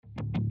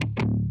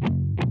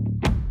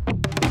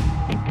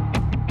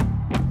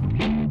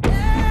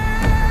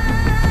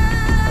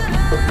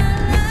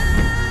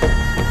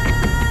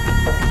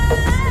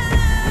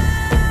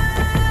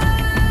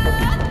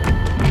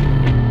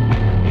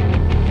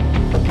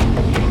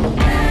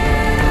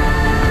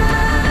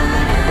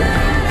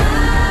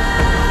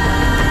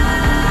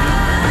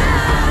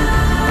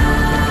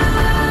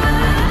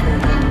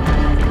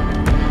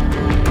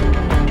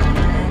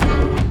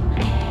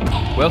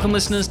Welcome,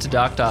 listeners, to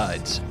Dark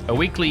Tides, a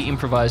weekly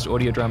improvised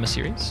audio drama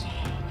series.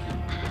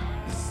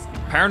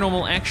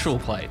 Paranormal actual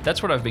play.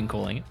 That's what I've been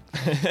calling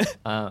it.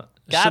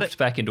 Slipped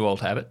back into old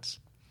habits.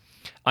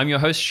 I'm your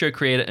host, show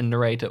creator, and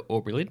narrator,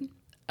 Aubrey Lydon.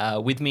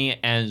 With me,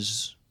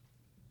 as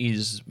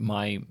is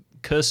my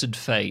cursed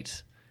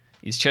fate,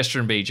 is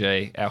Chester and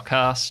BJ, our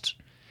cast.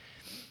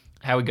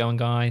 How we going,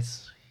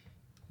 guys?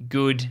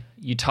 Good.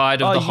 You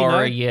tired of the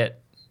horror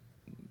yet?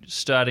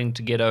 Starting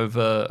to get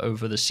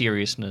over the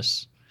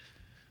seriousness.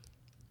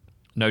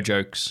 No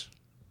jokes.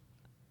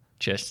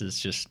 Chester's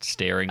just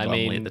staring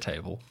glumly at the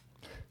table.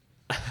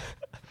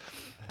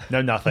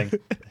 No, nothing.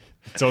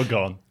 It's all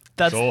gone.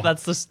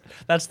 That's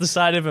the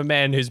side of a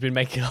man who's been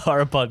making a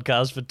horror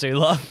podcast for too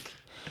long.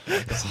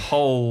 This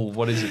whole,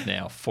 what is it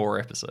now? 4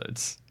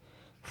 episodes.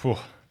 Whew.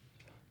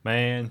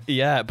 Man.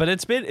 Yeah, but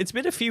it's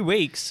been a few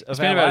weeks of It's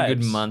been our about lives. a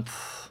good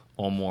month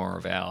or more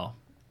of our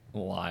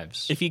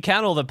lives. If you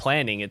count all the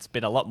planning, it's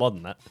been a lot more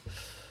than that.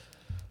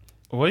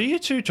 What are you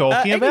two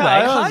talking about? Anyway,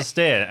 I don't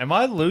understand. Am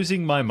I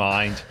losing my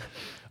mind?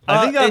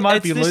 I think I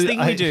might be losing. It's losing. this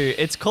thing we do.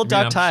 It's called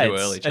Dark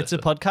Tides. It's a Chester.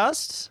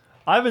 podcast.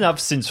 I've been up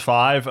since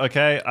 5.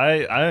 Okay,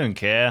 I don't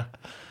care.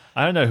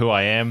 I don't know who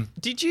I am.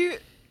 Did you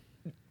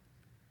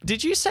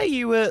say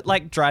you were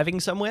like driving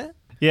somewhere?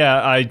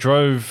 Yeah, I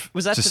drove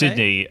Was that to today?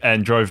 Sydney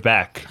and drove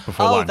back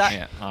before lunch.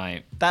 Yeah,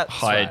 I That's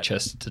hired right.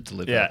 Chester to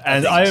deliver. Yeah,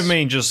 and I things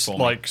mean just for me.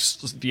 like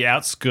the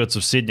outskirts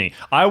of Sydney.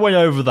 I went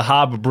over the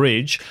Harbour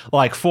Bridge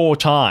like 4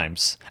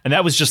 times, and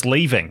that was just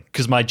leaving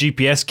because my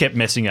GPS kept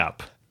messing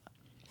up.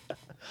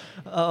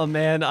 Oh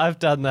man, I've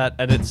done that,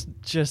 and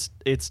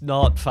it's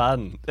not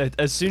fun.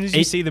 As soon as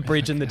you see the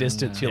bridge in the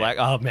distance, you're like,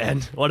 oh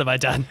man, what have I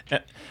done?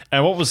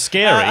 And what was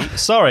scary,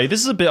 sorry,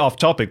 this is a bit off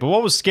topic, but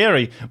what was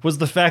scary was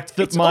the fact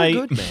that It's all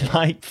good, man.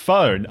 my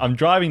phone, I'm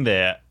driving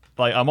there,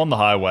 like I'm on the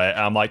highway, and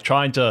I'm like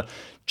trying to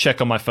check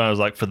on my phone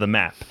like for the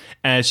map,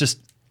 and it's just,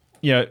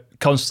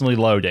 constantly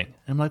loading.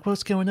 I'm like,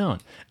 what's going on?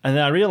 And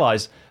then I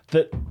realized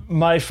that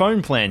my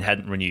phone plan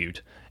hadn't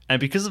renewed. And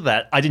because of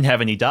that, I didn't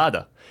have any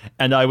data.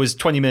 And I was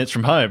 20 minutes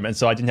from home, and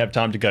so I didn't have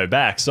time to go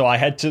back. So I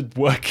had to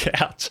work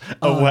out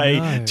a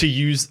way to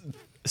use...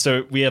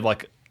 So we have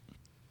like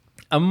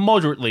a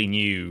moderately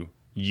new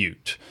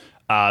ute.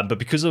 But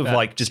because of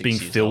like just 6 being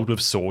years filled old.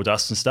 with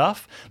sawdust and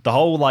stuff, the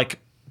whole like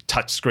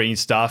touchscreen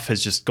stuff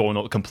has just gone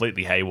all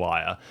completely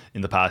haywire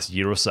in the past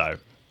year or so.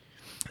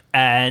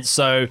 And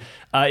so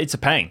it's a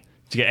pain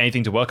to get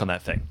anything to work on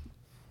that thing.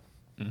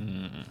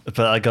 But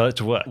I got it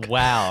to work.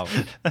 Wow,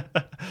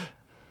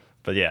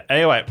 But yeah,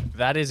 anyway,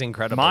 that is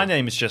incredible. my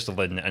name is Chester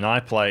Lydon, and I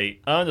play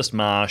Ernest,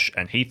 Marsh,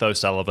 and Heath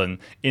O'Sullivan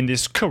in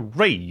this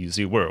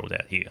crazy world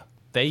out here.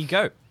 There you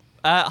go.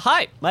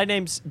 Hi, my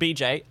name's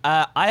BJ.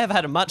 I have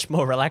had a much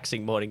more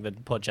relaxing morning than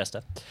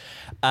Podchester.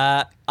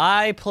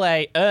 I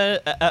play...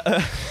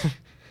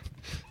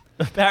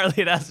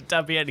 Apparently it hasn't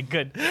done me any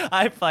good.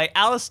 I play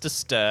Allister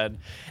Stern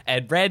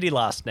and Randy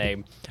last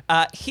name.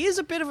 Here's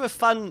a bit of a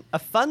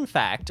fun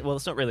fact. Well,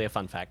 it's not really a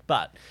fun fact,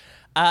 but...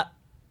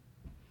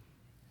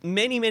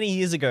 Many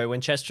years ago,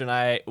 when Chester and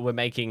I were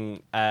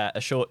making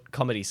a short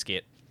comedy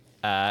skit,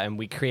 and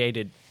we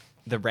created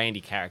the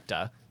Randy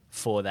character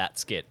for that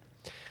skit.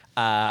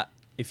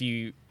 If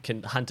you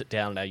can hunt it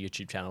down on our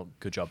YouTube channel,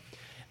 good job.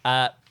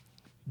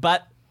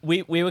 But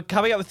we were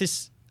coming up with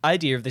this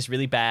idea of this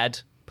really bad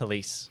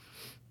police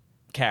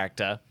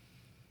character,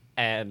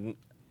 and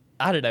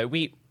I don't know,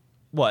 we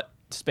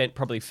spent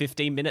probably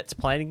 15 minutes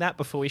planning that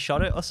before we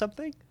shot it or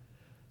something.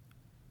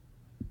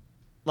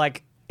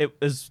 Like, it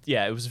was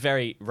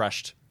very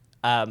rushed.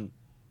 And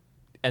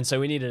so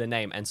we needed a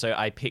name. And so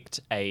I picked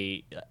there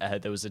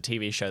was a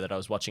TV show that I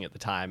was watching at the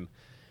time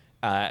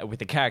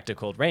with a character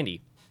called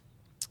Randy.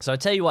 So I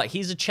tell you what,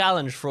 here's a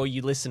challenge for all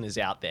you listeners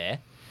out there.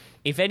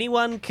 If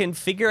anyone can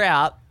figure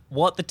out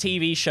what the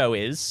TV show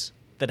is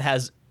that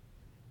has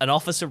an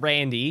Officer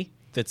Randy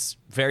that's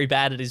very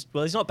bad at his...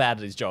 Well, he's not bad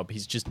at his job.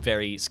 He's just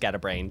very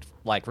scatterbrained,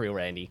 like real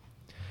Randy.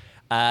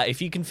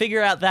 If you can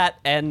figure out that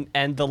and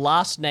the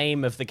last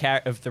name of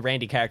the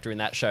Randy character in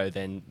that show,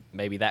 then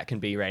maybe that can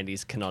be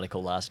Randy's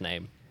canonical last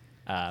name.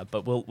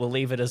 But we'll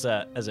leave it as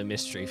a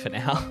mystery for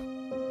now.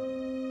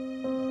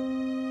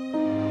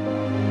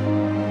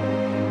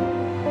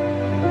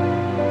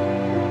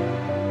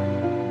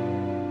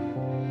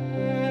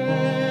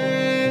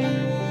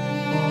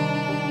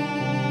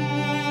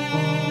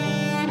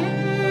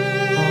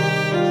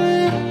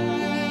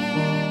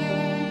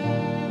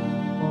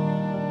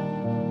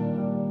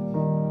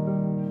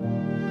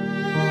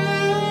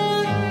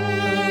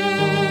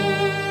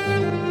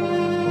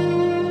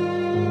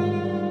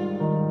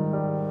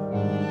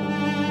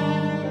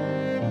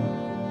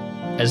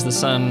 As the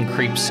sun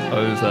creeps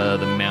over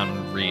the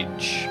mountain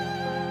ridge,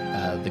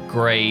 the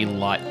grey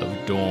light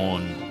of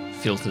dawn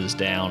filters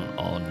down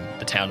on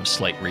the town of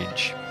Slate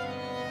Ridge.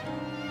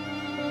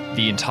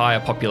 The entire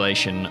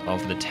population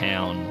of the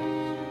town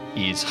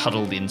is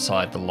huddled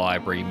inside the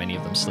library, many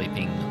of them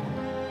sleeping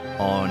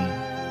on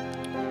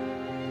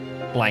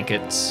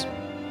blankets,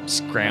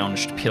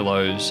 scrounged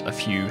pillows. A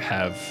few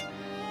have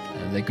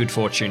the good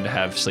fortune to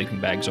have sleeping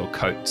bags or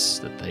coats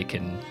that they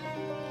can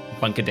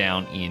bunker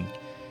down in.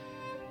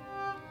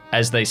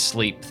 As they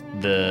sleep,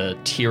 the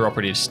tier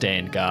operatives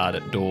stand guard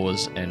at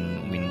doors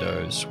and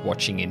windows,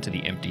 watching into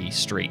the empty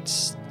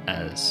streets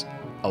as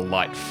a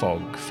light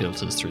fog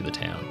filters through the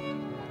town.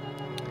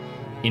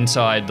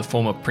 Inside, the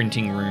former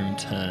printing room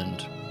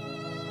turned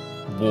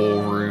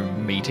war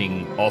room,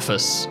 meeting,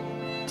 office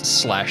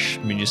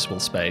 / municipal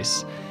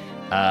space,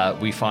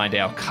 we find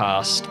our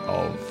cast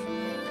of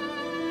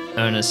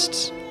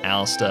Ernest,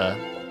 Allister,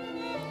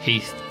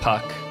 Heath,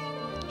 Puck,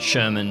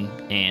 Sherman,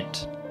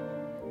 Ant,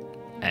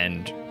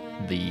 and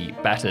the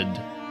battered,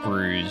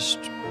 bruised,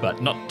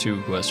 but not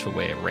too worse for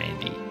wear,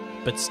 Randy.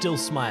 But still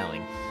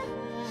smiling.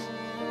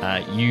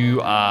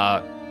 You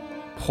are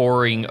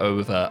poring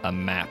over a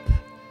map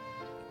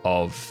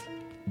of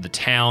the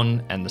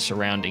town and the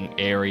surrounding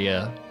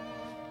area,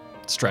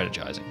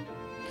 strategizing.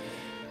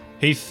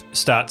 Heath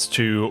starts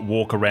to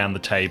walk around the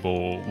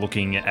table,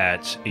 looking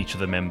at each of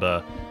the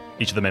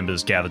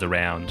members gathered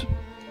around,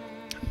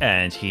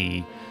 and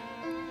he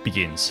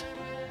begins.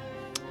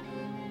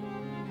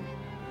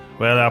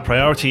 Well, our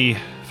priority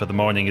for the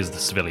morning is the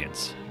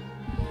civilians.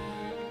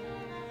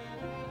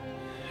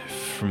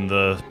 From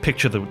the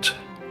picture that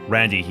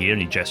Randy here,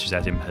 and he gestures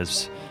at him,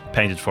 has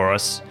painted for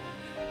us,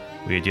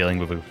 we are dealing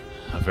with a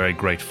very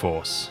great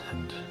force,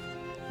 and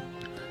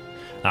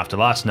after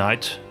last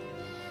night,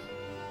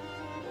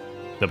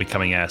 they'll be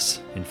coming at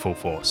us in full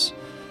force.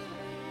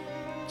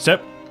 So,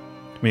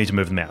 we need to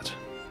move them out.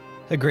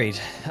 Agreed.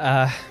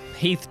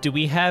 Heath, do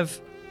we have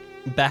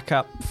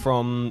backup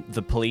from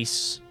the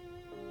police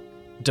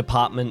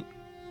department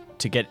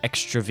to get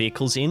extra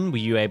vehicles in? Were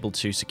you able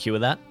to secure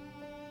that?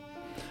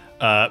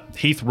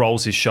 Heath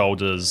rolls his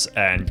shoulders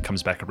and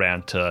comes back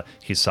around to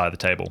his side of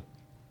the table.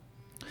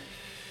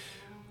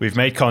 We've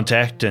made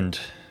contact and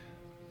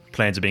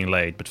plans are being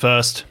laid, but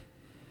first,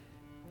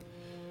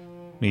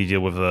 we need to deal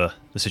with the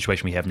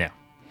situation we have now.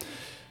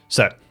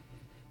 So,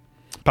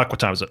 Puck, what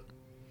time is it?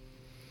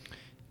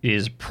 It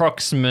is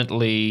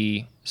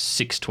approximately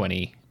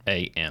 6:20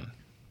 a.m.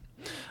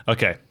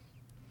 Okay,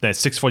 then at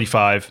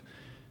 6:45,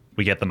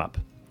 we get them up.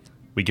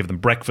 We give them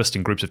breakfast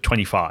in groups of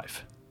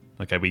 25.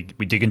 Okay, we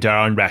dig into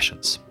our own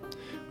rations.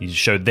 We need to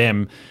show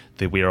them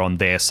that we are on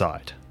their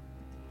side.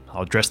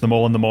 I'll address them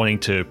all in the morning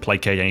to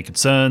placate any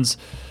concerns.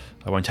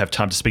 I won't have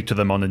time to speak to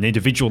them on an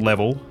individual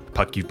level.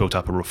 Puck, you've built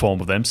up a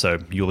reform of them, so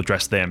you'll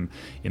address them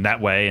in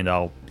that way, and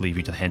I'll leave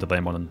you to handle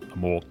them on a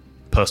more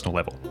personal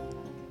level.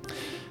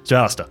 So,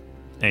 Allister,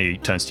 and he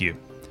turns to you.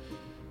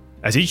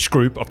 As each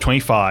group of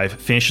 25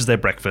 finishes their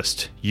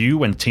breakfast,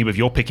 you and a team of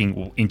your picking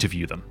will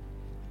interview them.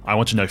 I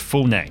want to know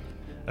full name,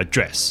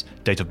 address,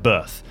 date of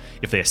birth,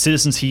 if they are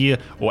citizens here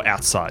or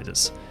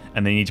outsiders,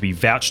 and they need to be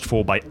vouched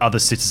for by other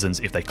citizens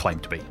if they claim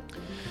to be.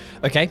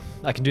 Okay,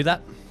 I can do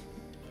that.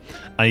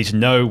 I need to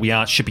know we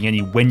aren't shipping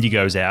any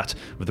Wendigos out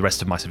with the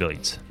rest of my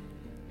civilians.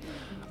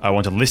 I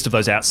want a list of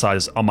those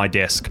outsiders on my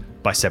desk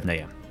by 7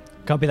 a.m.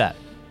 Copy that.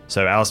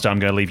 So, Allister, I'm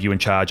going to leave you in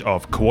charge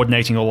of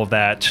coordinating all of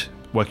that,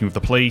 working with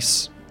the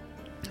police,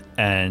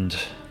 and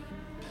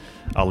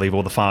I'll leave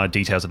all the finer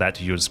details of that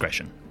to your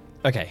discretion.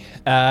 Okay.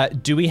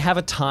 Do we have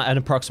an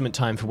approximate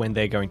time for when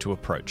they're going to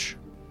approach?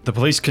 The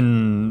police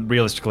can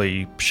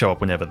realistically show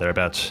up whenever. They're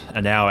about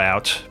an hour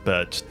out,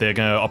 but they're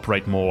going to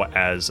operate more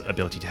as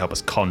ability to help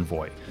us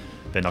convoy.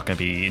 They're not going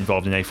to be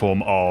involved in any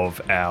form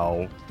of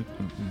our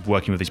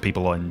working with these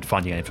people and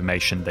finding out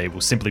information. They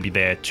will simply be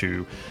there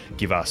to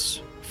give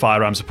us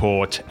firearm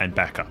support and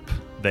backup.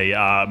 They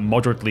are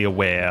moderately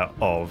aware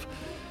of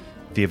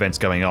the events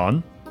going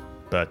on,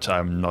 but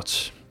I'm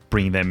not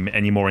bringing them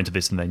any more into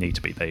this than they need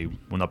to be. They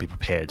will not be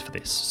prepared for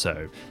this.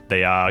 So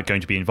they are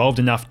going to be involved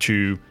enough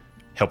to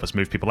help us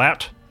move people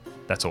out.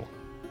 That's all.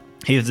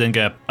 He's then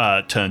going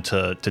to turn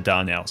to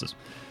Darnell. Says,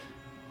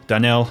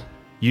 Darnell,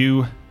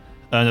 you,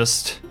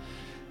 Ernest,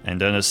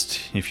 and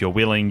Ernest, if you're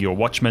willing, you're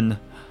Watchmen.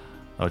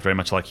 I would very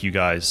much like you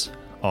guys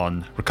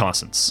on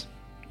reconnaissance.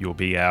 You'll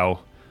be our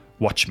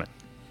Watchmen.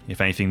 If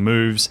anything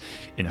moves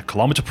in a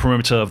kilometer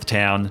perimeter of the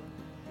town,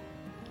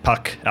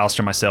 Puck,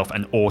 Allister, myself,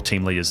 and all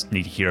team leaders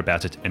need to hear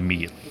about it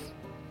immediately.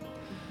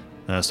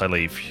 Ernest, I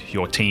leave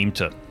your team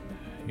to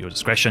your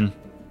discretion.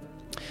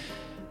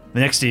 The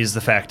next is the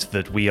fact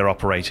that we are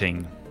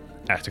operating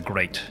at a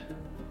great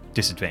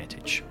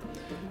disadvantage.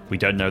 We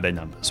don't know their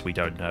numbers. We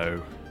don't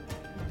know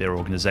their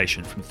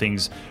organization. From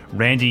things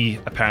Randy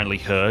apparently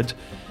heard,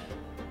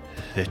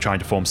 they're trying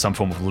to form some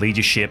form of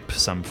leadership,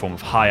 some form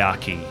of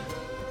hierarchy,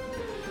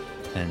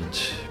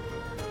 and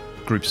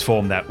groups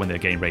form that when they're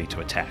getting ready to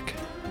attack.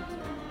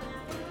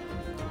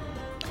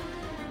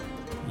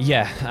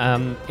 Yeah,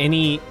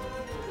 any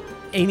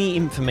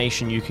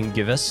information you can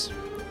give us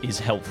is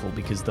helpful,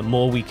 because the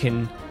more we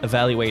can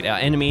evaluate our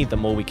enemy, the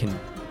more we can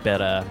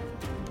better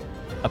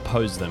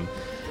oppose them.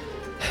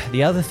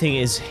 The other thing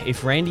is,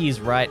 if Randy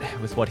is right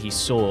with what he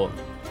saw,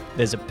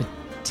 there's a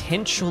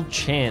potential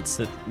chance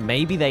that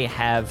maybe they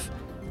have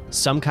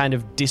some kind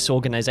of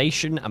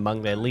disorganization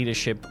among their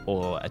leadership,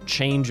 or a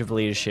change of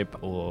leadership,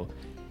 or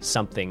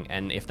something.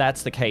 And if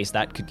that's the case,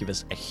 that could give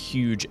us a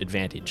huge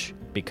advantage,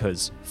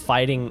 because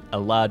fighting a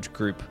large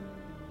group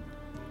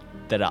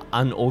that are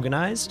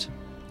unorganized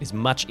is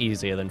much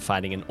easier than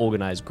finding an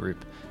organized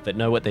group that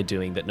know what they're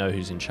doing, that know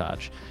who's in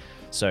charge.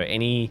 So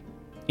any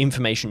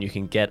information you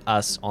can get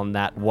us on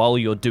that while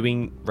you're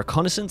doing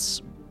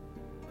reconnaissance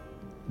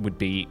would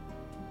be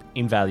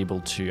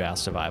invaluable to our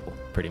survival,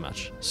 pretty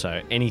much.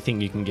 So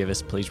anything you can give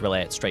us, please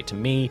relay it straight to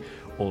me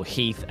or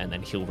Heath, and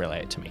then he'll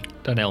relay it to me.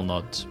 Darnell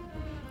nods.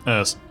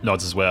 Ernest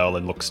nods as well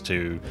and looks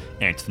to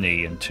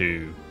Anthony and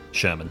to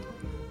Sherman.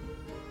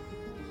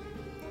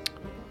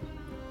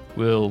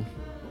 We'll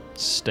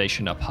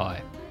station up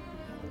high,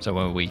 so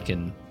when we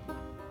can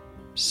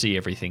see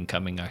everything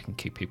coming, I can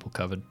keep people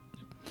covered.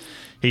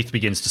 Heath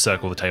begins to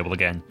circle the table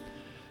again.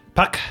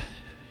 Puck,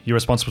 you're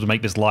responsible to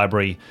make this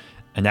library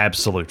an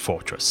absolute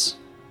fortress.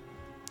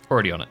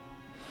 Already on it.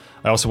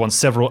 I also want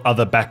several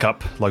other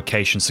backup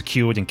locations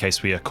secured in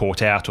case we are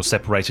caught out or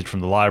separated from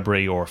the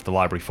library, or if the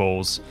library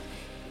falls.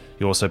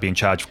 You'll also be in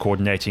charge of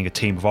coordinating a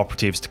team of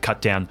operatives to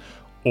cut down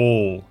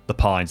all the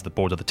pines that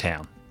border the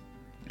town.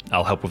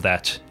 I'll help with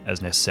that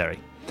as necessary.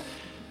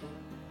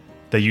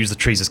 They use the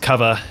trees as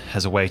cover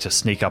as a way to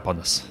sneak up on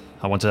us.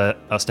 I want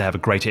us to have a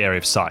greater area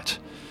of sight.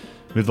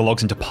 Move the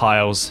logs into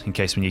piles in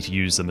case we need to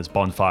use them as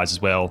bonfires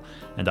as well,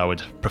 and I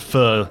would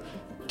prefer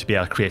to be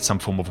able to create some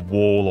form of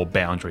wall or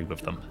boundary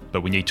with them,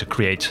 but we need to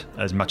create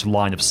as much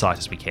line of sight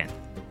as we can.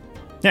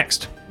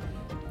 Next.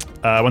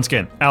 Once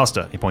again,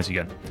 Allister, he points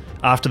again.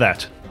 After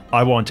that,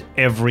 I want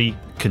every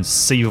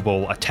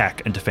conceivable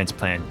attack and defense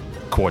plan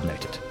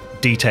coordinated,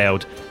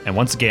 detailed, and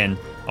once again,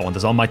 I want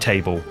this on my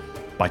table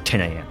by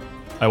 10 a.m.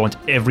 I want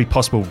every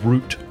possible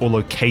route or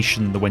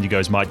location the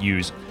Wendigos might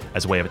use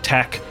as a way of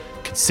attack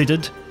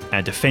considered, and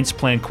a defense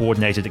plan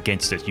coordinated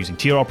against it using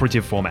tier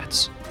operative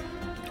formats.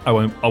 I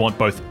want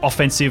both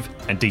offensive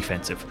and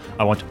defensive.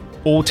 I want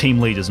all team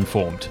leaders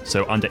informed,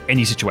 so under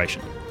any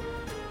situation,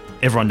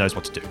 everyone knows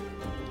what to do.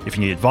 If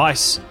you need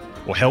advice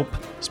or help,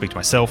 speak to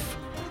myself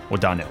or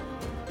Darnell.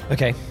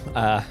 Okay,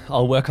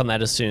 I'll work on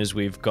that as soon as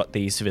we've got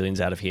the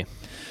civilians out of here.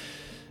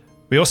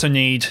 We also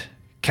need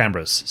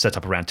cameras set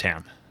up around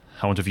town.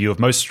 I want a view of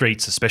most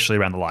streets, especially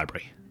around the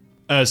library.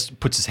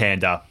 Ernest puts his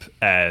hand up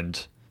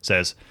and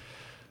says,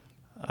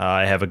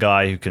 I have a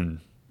guy who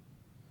can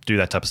do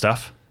that type of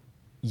stuff.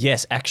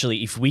 Yes,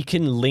 actually, if we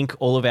can link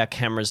all of our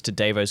cameras to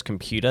Davo's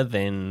computer,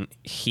 then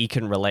he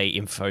can relay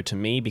info to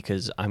me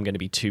because I'm going to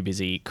be too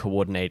busy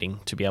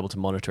coordinating to be able to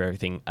monitor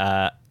everything.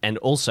 And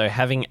also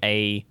having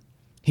a...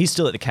 He's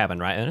still at the cabin,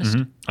 right, Ernest?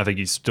 Mm-hmm. I think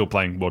he's still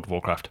playing World of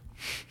Warcraft.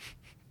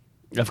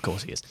 Of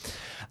course he is.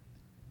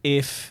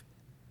 If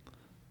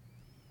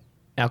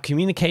our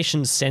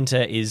communications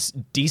center is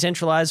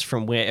decentralized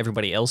from where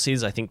everybody else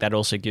is, I think that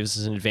also gives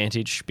us an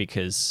advantage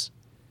because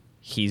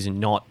he's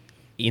not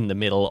in the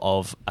middle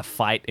of a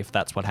fight. If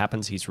that's what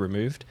happens, he's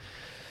removed.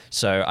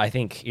 So I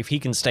think if he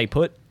can stay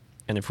put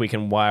and if we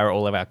can wire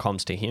all of our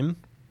comms to him,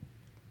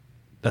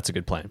 that's a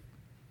good plan.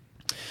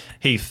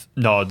 Heath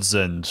nods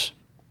and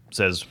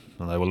says,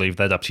 well, I will leave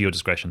that up to your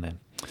discretion then.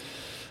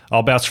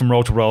 I'll bounce from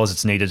role to role as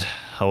it's needed.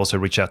 I'll also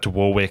reach out to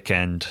Warwick,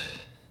 and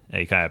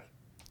he kind of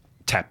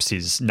taps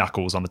his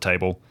knuckles on the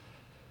table.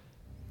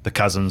 The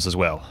cousins as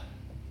well.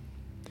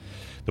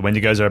 The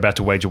Wendigos are about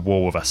to wage a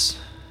war with us,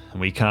 and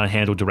we can't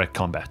handle direct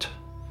combat.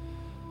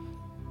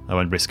 I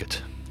won't risk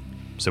it,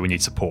 so we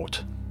need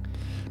support.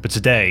 But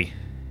today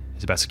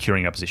is about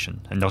securing our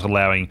position and not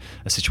allowing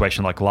a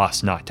situation like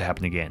last night to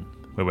happen again,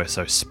 where we're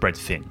so spread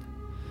thin.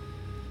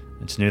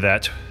 And to do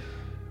that,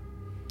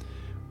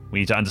 we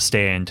need to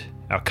understand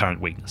our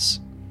current weakness.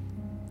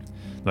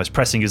 The most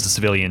pressing is the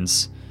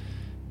civilians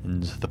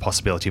and the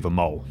possibility of a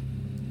mole.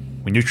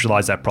 We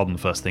neutralize that problem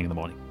first thing in the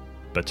morning,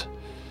 but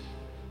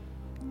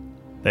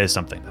there's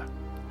something though.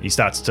 He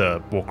starts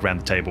to walk around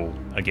the table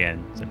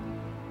again.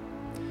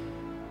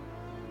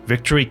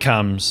 Victory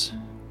comes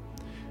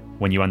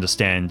when you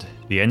understand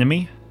the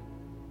enemy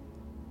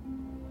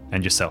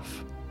and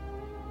yourself.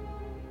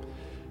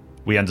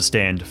 We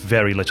understand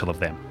very little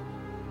of them.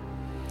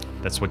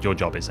 That's what your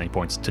job is, and he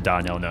points to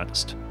Darnell and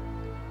Ernest.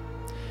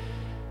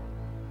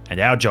 And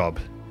our job,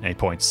 and he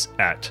points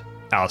at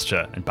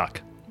Allister and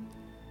Buck,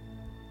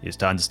 is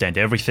to understand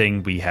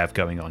everything we have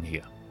going on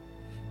here.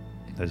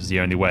 That is the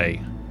only way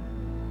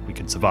we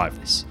can survive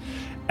this.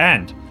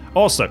 And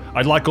also,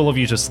 I'd like all of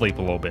you to sleep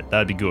a little bit.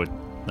 That'd be good.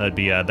 That'd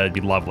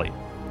be lovely.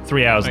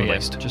 3 hours at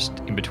least. Just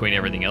in between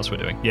everything else we're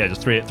doing. Yeah,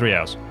 just three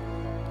hours.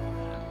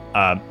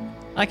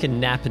 I can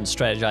nap and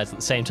strategize at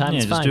the same time. Yeah,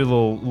 it's just fine. do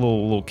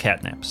little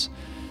cat naps.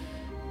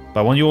 But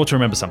I want you all to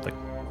remember something.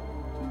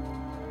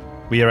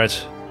 We are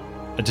at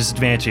a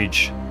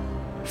disadvantage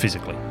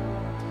physically.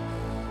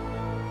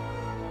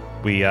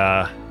 We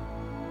are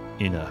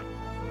in a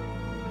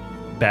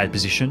bad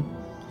position.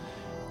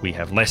 We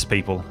have less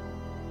people.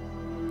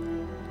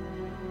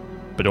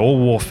 But all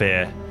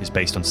warfare is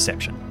based on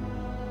deception.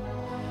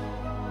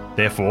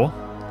 Therefore,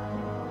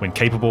 when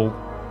capable,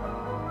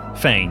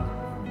 feign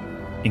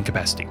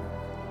incapacity.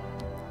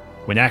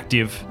 When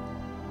active,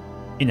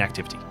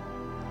 inactivity.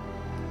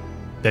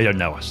 They don't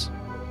know us.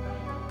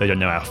 They don't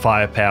know our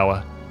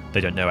firepower. They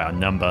don't know our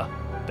number.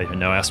 They don't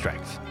know our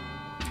strength.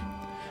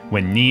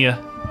 When near,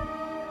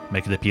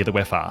 make it appear that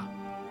we're far.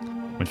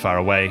 When far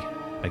away,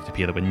 make it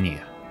appear that we're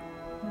near.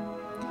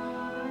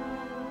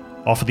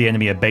 Offer the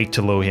enemy a bait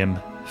to lure him,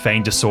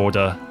 feign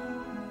disorder,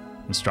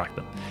 and strike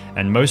them.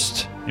 And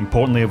most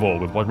importantly of all,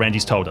 with what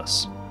Randy's told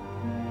us,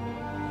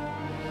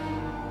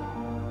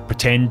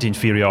 pretend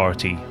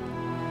inferiority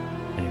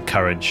and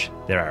encourage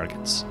their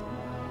arrogance.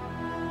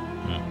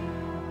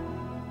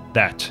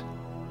 That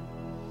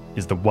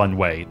is the one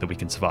way that we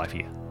can survive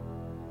here.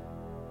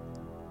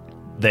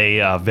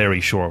 They are very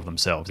sure of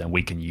themselves, and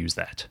we can use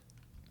that.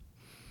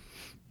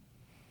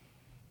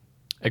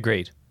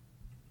 Agreed.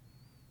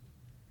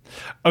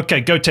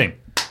 Okay, go team.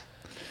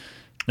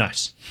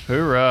 Nice.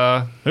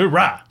 Hoorah.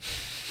 Hoorah!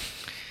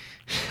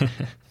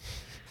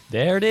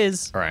 There it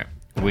is. All right.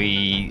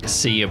 We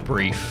see a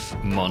brief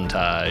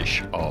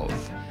montage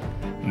of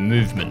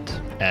movement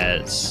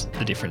as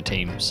the different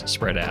teams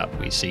spread out.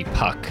 We see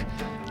Puck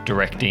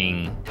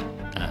directing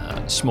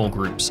small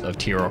groups of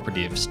tier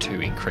operatives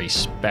to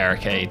increase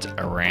barricades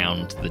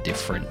around the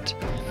different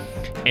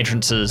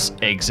entrances,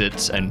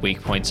 exits, and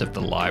weak points of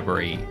the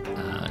library.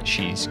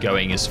 She's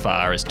going as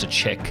far as to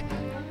check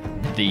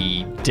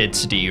the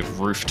density of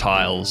roof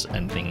tiles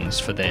and things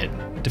for their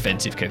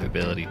defensive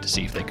capability to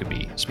see if they could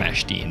be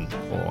smashed in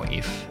or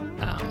if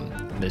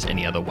there's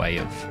any other way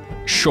of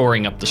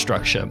shoring up the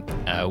structure.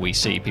 We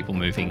see people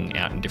moving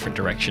out in different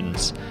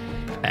directions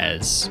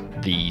as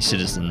the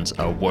citizens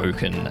are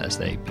woken, as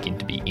they begin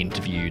to be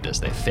interviewed,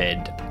 as they're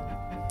fed.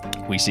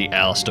 We see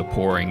Allister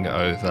poring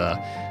over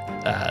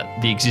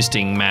the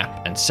existing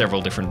map and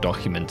several different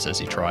documents as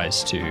he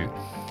tries to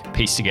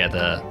piece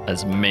together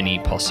as many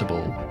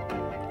possible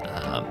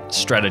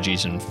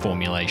strategies and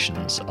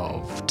formulations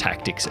of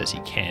tactics as he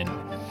can.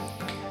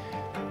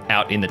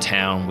 Out in the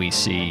town, we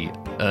see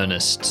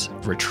Ernest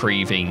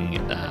retrieving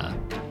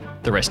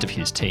the rest of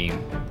his team,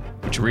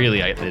 which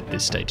really at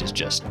this stage is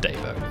just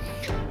Davo.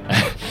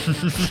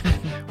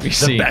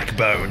 The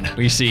backbone.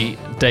 We see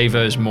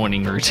Davo's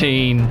morning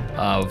routine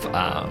of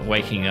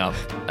waking up,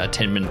 a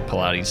 10-minute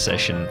Pilates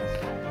session,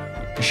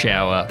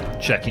 shower,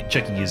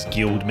 checking his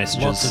guild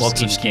messages,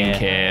 lots of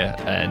skincare,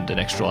 and an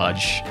extra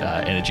large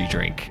energy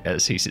drink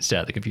as he sits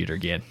down at the computer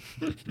again.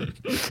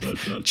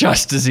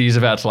 Just as he's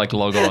about to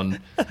log on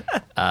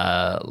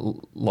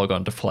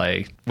to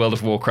play World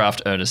of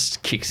Warcraft,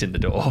 Ernest kicks in the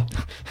door.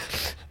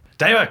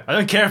 Davo, I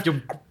don't care if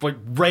you're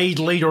raid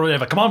leader or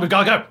whatever. Come on, we've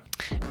got to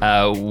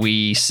go.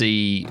 We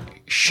see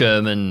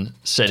Sherman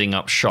setting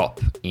up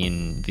shop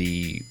in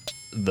the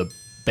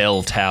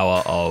bell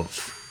tower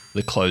of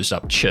the closed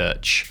up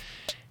church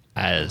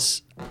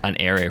as an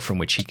area from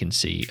which he can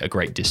see a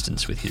great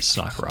distance with his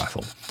sniper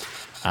rifle.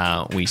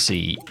 We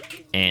see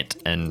Ant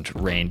and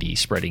Randy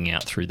spreading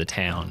out through the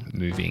town,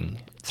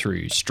 moving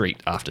through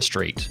street after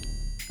street,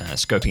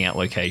 scoping out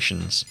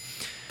locations,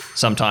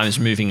 sometimes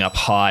moving up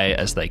high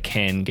as they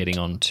can, getting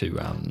onto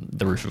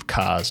the roof of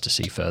cars to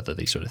see further,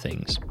 these sort of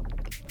things.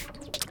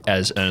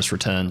 As Ernest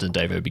returns and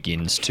Davo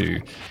begins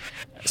to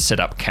set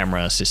up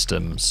camera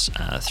systems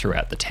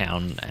throughout the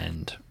town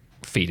and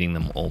feeding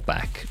them all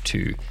back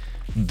to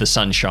the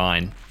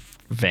Sunshine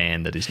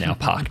van that is now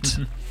parked.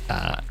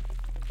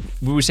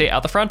 Will we say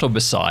out the front or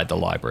beside the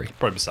library?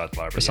 Probably beside the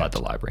library. Beside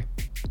the library.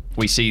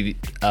 We see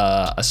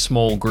a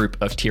small group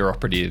of tier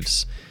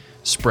operatives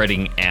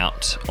spreading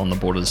out on the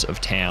borders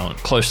of town,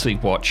 closely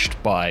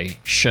watched by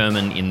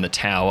Sherman in the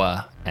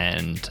tower,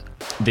 and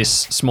this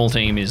small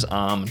team is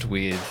armed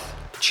with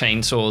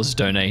chainsaws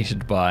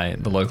donated by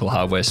the local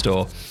hardware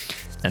store,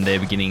 and they're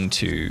beginning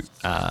to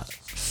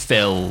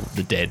fell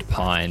the dead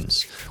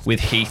pines. With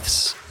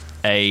Heath's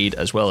aid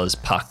as well as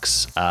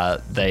Puck's,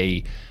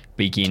 they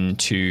begin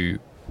to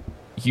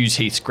use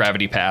Heath's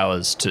gravity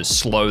powers to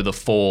slow the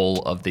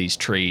fall of these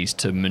trees,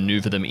 to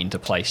maneuver them into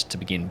place to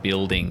begin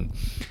building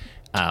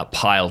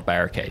piled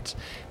barricades.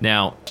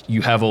 Now,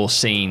 you have all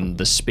seen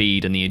the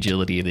speed and the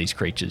agility of these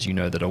creatures. You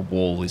know that a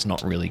wall is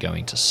not really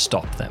going to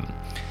stop them,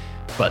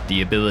 but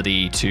the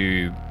ability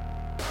to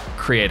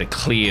create a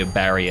clear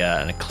barrier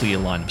and a clear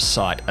line of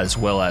sight, as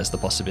well as the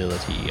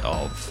possibility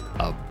of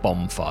a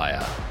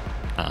bonfire,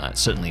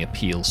 certainly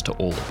appeals to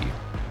all of you.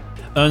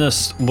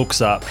 Ernest looks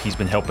up. He's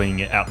been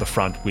helping out the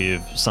front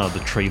with some of the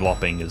tree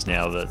lopping, as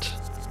now that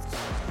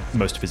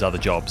most of his other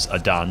jobs are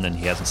done and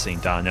he hasn't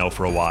seen Darnell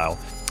for a while.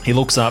 He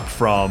looks up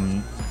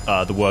from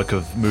the work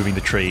of moving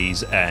the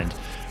trees and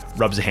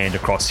rubs a hand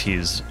across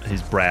his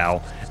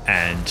brow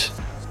and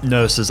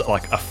notices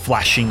like a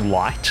flashing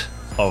light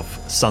of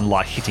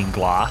sunlight hitting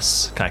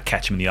glass kind of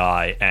catch him in the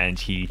eye, and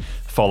he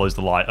follows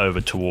the light over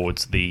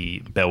towards the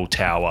bell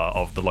tower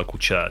of the local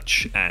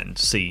church and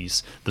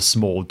sees the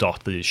small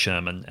dot that is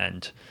Sherman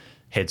and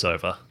heads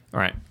over. All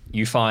right.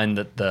 You find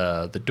that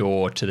the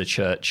door to the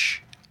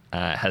church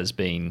has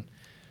been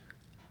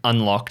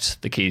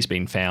unlocked. The key's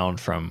been found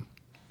from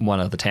one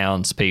of the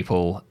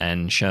townspeople,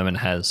 and Sherman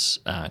has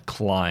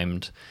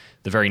climbed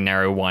the very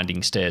narrow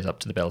winding stairs up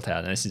to the bell tower.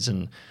 And this is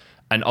an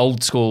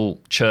old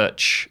school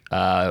church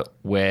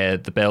where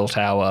the bell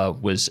tower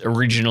was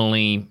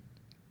originally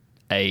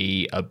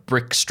a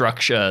brick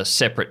structure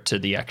separate to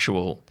the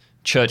actual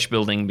church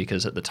building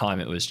because at the time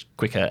it was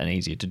quicker and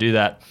easier to do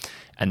that,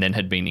 and then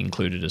had been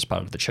included as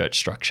part of the church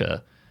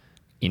structure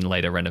in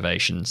later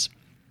renovations.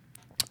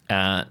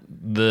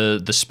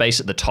 The space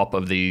at the top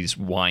of these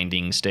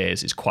winding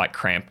stairs is quite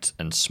cramped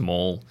and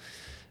small.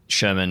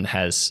 Sherman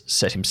has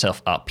set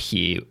himself up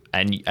here,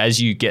 and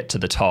as you get to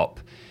the top,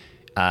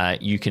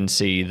 you can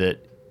see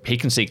that he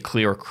can see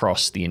clear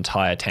across the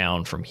entire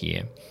town from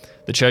here.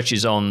 The church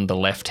is on the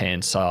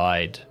left-hand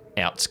side,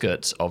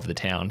 outskirts of the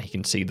town. He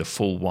can see the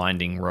full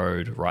winding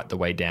road right the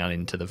way down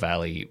into the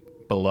valley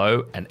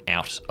below and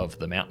out of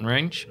the mountain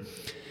range.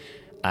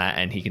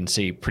 And he can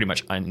see pretty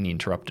much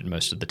uninterrupted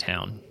most of the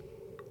town.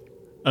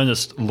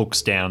 Ernest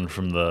looks down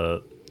from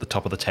the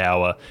top of the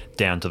tower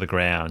down to the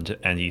ground,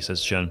 and he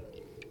says, Sherman,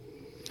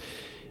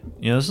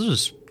 this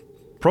is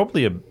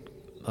probably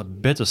a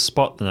better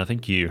spot than I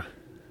think you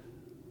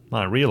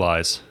might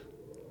realize.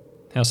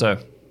 How so?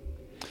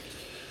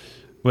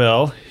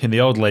 Well, in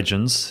the old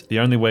legends, the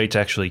only way to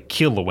actually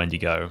kill a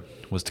Wendigo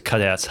was to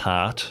cut out its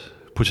heart,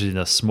 put it in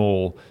a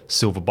small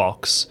silver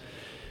box,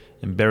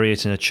 and bury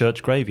it in a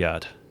church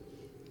graveyard.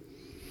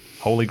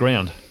 Holy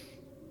ground.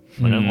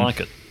 I don't like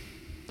it.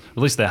 At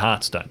least their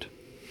hearts don't.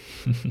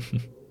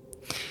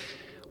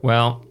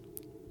 Well,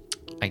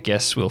 I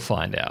guess we'll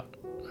find out.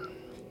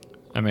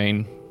 I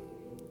mean,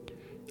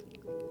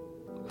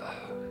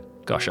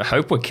 gosh, I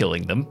hope we're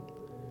killing them.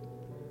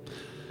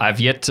 I've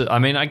yet to... I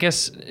mean, I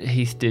guess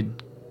Heath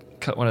did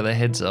cut one of their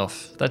heads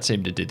off. That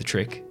seemed to do the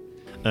trick.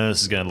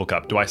 Ernest is going to look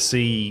up. Do I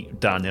see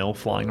Darnell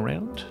flying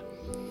around?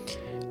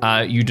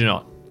 You do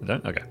not. I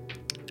don't? Okay.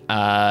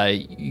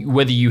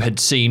 Whether you had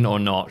seen or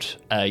not,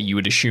 you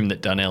would assume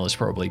that Darnell is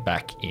probably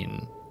back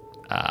in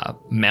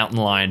mountain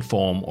lion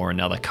form or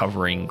another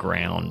covering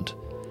ground,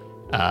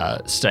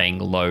 staying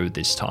low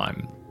this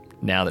time.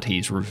 Now that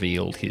he's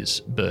revealed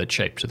his bird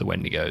shape to the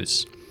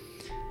Wendigos,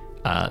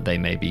 they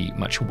may be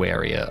much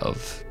warier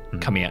of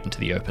coming out into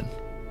the open.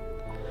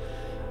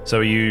 So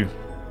are you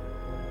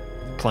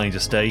planning to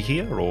stay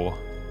here, or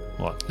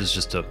what? This is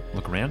just to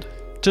look around?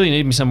 Till you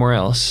need me somewhere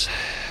else.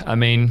 I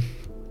mean,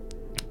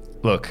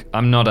 look,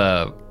 I'm not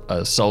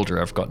a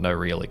soldier. I've got no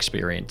real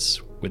experience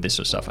with this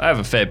sort of stuff. I have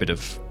a fair bit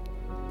of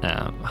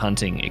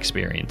hunting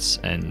experience,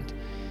 and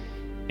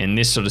in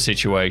this sort of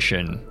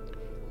situation,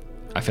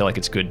 I feel like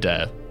it's good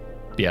to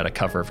be able to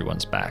cover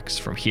everyone's backs.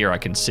 From here, I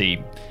can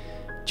see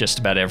just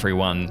about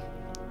everyone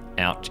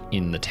out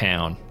in the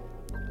town.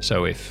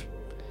 So if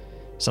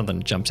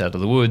something jumps out of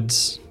the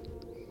woods,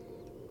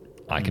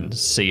 I can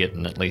see it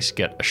and at least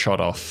get a shot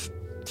off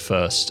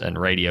first and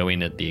radio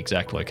in at the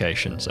exact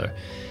location. So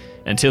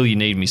until you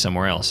need me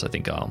somewhere else, I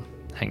think I'll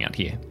hang out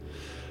here.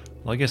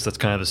 Well, I guess that's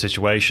kind of the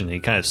situation. He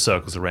kind of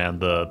circles around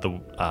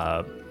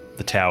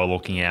the tower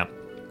looking out.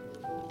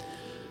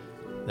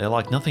 They're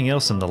like nothing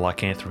else in the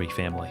lycanthropy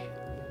family.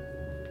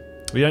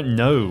 We don't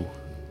know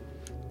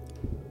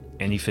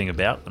anything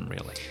about them,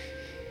 really.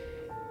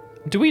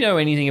 Do we know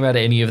anything about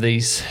any of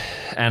these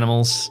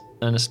animals,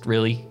 Ernest,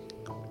 really?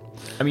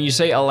 I mean, you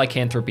say a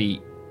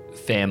lycanthropy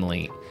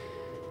family.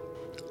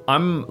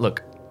 I'm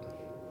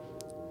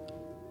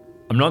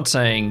not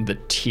saying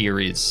that Tyr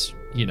is,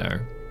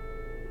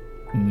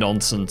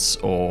 nonsense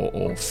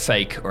or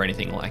fake or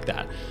anything like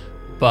that,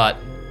 but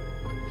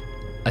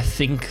I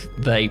think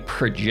they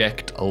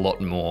project a lot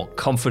more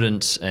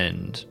confidence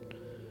and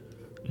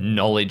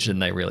knowledge than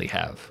they really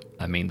have.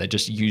 I mean, they're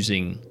just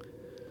using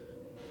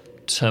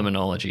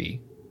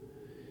terminology.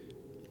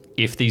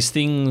 If these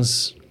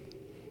things...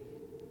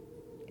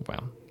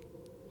 Well,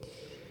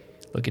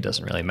 look, it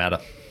doesn't really matter.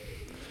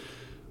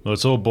 Well,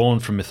 it's all born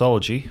from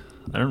mythology.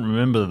 I don't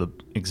remember the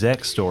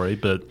exact story,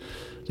 but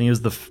I think it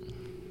was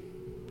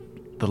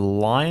the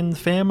lion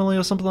family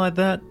or something like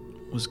that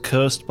was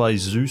cursed by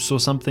Zeus or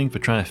something for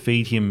trying to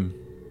feed him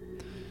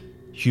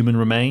human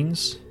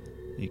remains.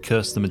 He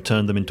cursed them and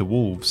turned them into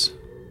wolves.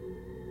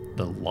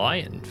 The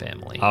lion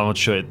family? I'm not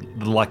sure.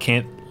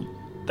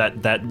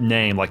 That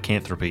name,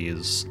 lycanthropy,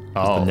 is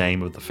the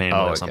name of the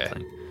family or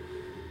something.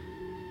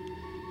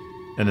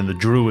 And then the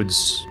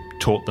druids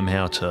taught them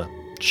how to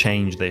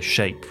change their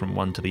shape from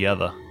one to the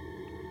other.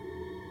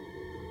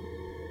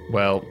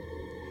 Well,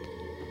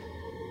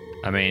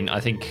 I mean, I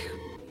think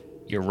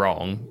you're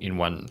wrong in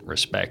one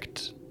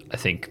respect. I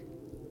think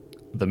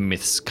the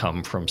myths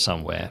come from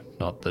somewhere,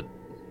 not that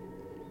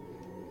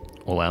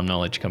all our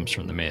knowledge comes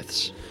from the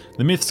myths.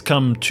 The myths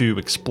come to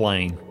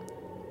explain.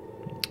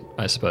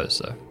 I suppose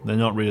so. They're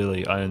not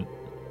really... I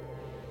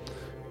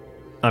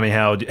mean,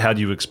 how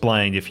do you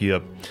explain if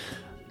you're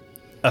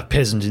a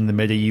peasant in the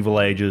medieval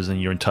ages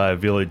and your entire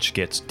village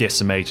gets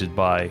decimated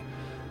by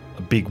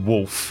a big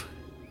wolf?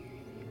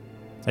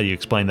 How do you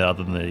explain that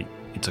other than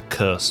it's a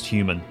cursed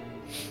human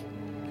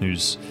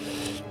who's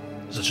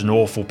such an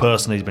awful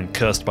person, he's been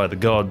cursed by the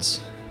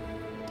gods?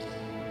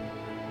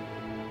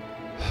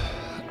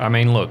 I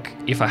mean, look,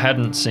 if I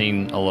hadn't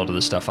seen a lot of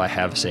the stuff I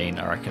have seen,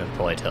 I reckon I'd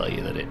probably tell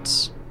you that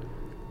it's,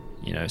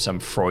 some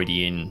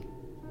Freudian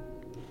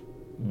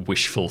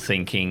wishful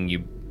thinking.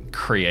 You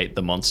create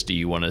the monster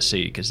you want to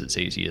see because it's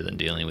easier than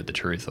dealing with the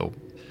truth or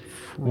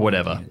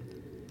whatever.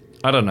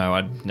 I don't know.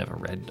 I'd never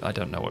read. I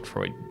don't know what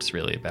Freud's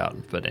really about.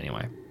 But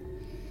anyway.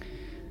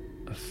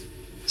 A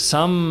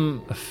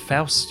Faustian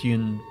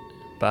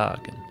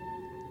bargain.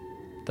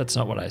 That's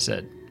not what I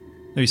said.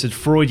 No, you said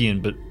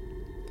Freudian, but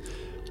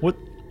what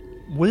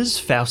does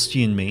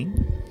Faustian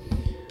mean?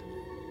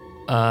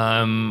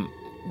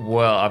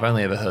 Well, I've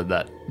only ever heard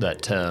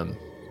that term,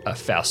 a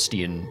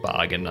Faustian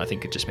bargain. I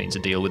think it just means a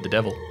deal with the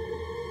devil.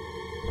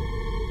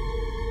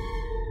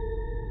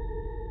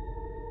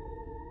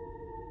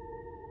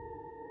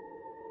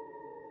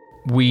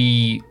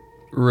 We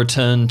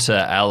return to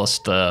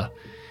Allister.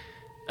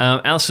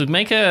 Allister,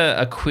 make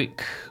a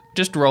quick,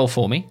 just roll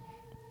for me.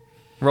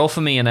 Roll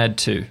for me and add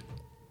 2.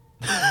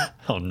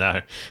 Oh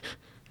no.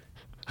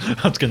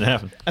 What's going to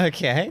happen?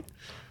 Okay.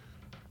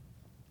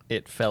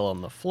 It fell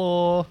on the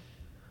floor.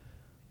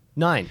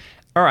 9.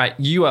 All right,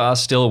 you are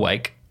still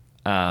awake.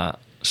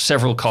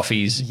 Several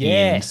coffees.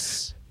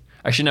 Yes.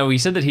 Actually, no, he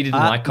said that he didn't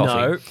like coffee.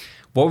 No.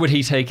 What would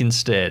he take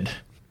instead?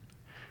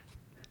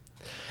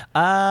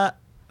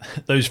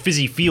 Those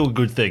fizzy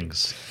feel-good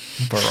things.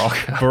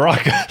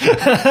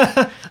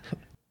 Baraka.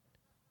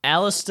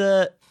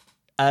 Allister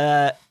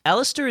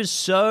is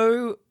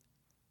so...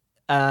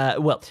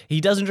 well,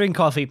 he doesn't drink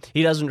coffee.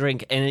 He doesn't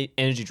drink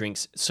energy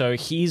drinks. So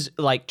he's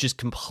like just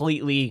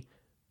completely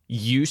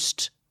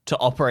used to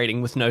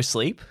operating with no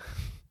sleep.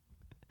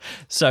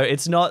 So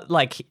it's not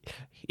like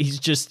he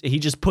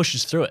just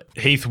pushes through it.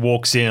 Heath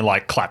walks in and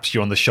like claps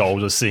you on the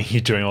shoulder, seeing you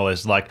doing all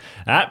this. Like,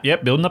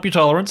 yep, building up your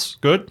tolerance.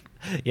 Good.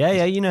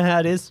 Yeah, you know how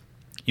it is.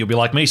 You'll be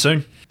like me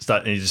soon.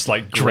 And he just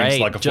like drinks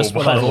like a full just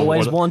what bottle I've of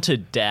always water.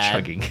 wanted, Dad.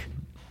 Chugging.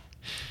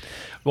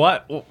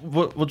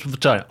 What's the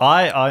tone?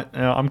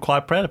 I'm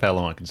quite proud of how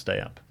long I can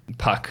stay up.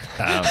 Puck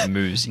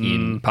moves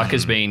in. Puck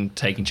has been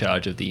taking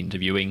charge of the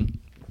interviewing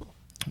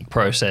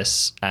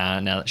process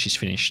now that she's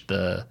finished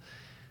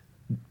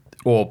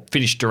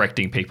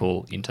directing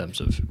people in terms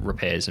of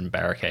repairs and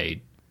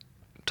barricade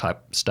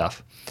type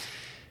stuff.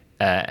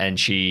 And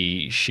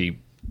she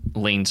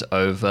leans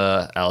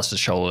over Allister's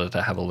shoulder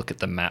to have a look at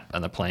the map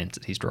and the plans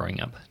that he's drawing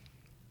up.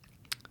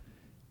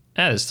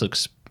 This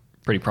looks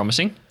pretty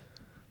promising.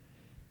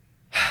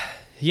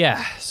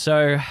 Yeah,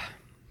 so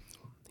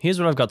here's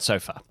what I've got so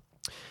far.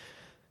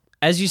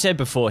 As you said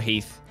before,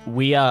 Heath,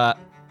 we are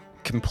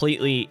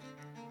completely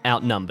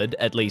outnumbered.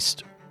 At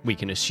least we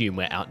can assume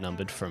we're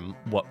outnumbered from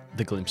what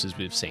the glimpses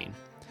we've seen.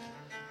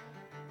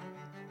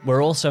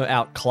 We're also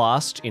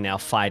outclassed in our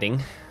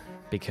fighting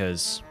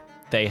because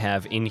they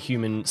have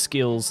inhuman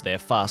skills. They're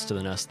faster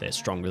than us. They're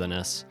stronger than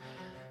us.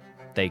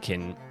 They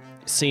can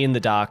see in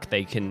the dark.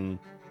 They can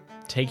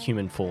take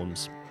human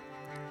forms.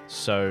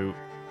 So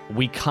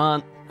we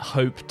can't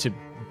hope to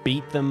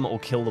beat them or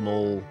kill them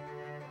all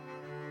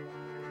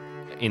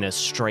in a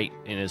straight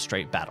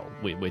battle.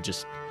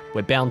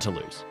 We're bound to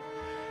lose.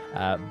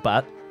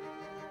 But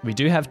we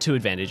do have 2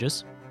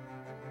 advantages.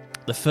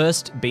 The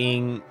first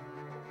being,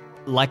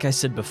 like I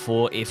said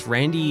before, if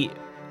Randy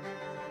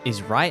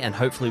is right, and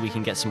hopefully we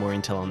can get some more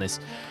intel on this,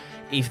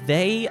 if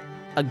they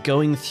are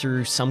going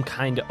through some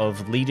kind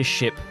of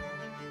leadership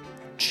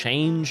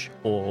change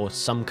or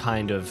some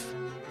kind of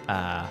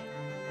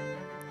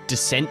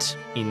descent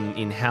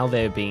in how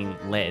they're being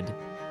led,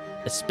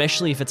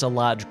 especially if it's a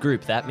large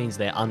group, that means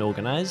they're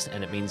unorganized,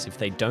 and it means if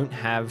they don't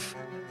have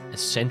a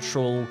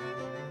central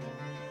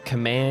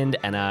command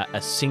and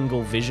a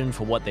single vision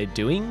for what they're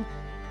doing,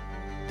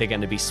 they're going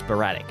to be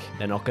sporadic.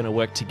 They're not going to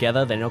work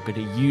together. They're not going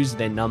to use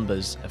their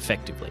numbers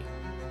effectively.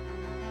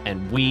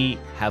 And we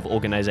have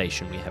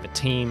organization. We have a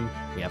team.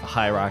 We have a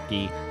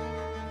hierarchy.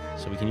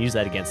 So we can use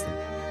that against them.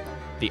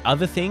 The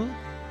other thing,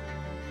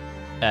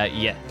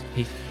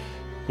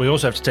 We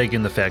also have to take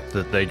in the fact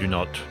that they do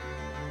not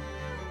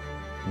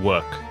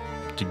work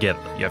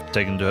together. You have to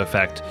take into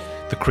effect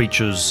the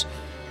creature's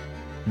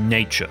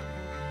nature.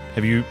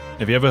 Have you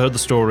ever heard the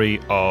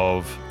story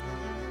of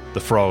the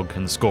frog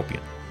and the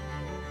scorpion?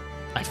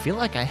 I feel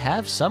like I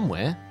have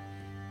somewhere.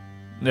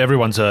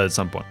 Everyone's heard at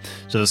some point.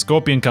 So the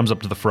scorpion comes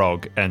up to the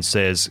frog and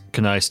says,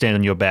 "Can I stand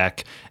on your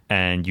back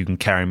and you can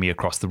carry me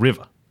across the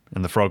river?"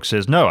 And the frog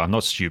says, "No, I'm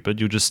not stupid.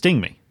 You'll just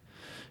sting me."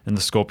 And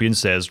the scorpion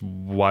says,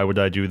 "Why would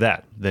I do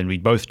that? Then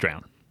we'd both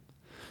drown."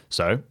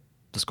 So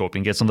the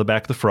scorpion gets on the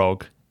back of the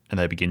frog and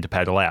they begin to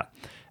paddle out.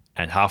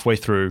 And halfway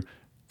through,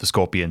 the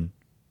scorpion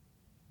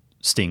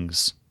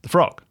stings the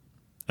frog.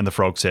 And the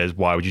frog says,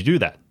 "Why would you do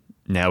that?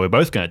 Now we're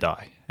both going to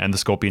die." And the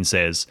scorpion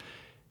says,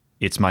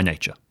 "It's my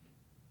nature."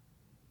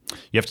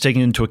 You have to take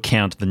into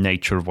account the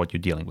nature of what you're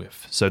dealing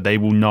with. So they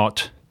will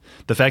not...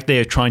 The fact they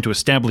are trying to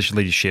establish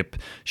leadership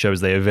shows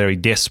they are very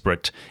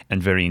desperate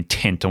and very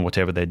intent on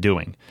whatever they're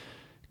doing,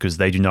 because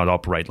they do not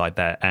operate like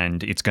that.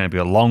 And it's going to be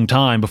a long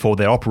time before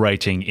they're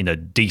operating in a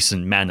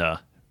decent manner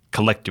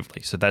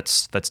collectively. So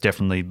that's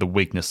definitely the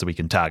weakness that we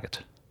can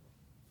target.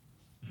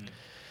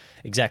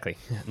 Exactly.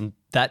 And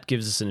that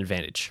gives us an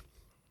advantage.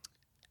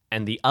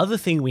 And the other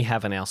thing we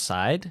have on our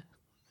side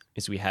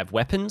is we have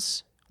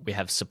weapons, we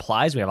have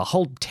supplies, we have a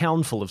whole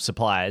town full of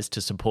supplies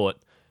to support,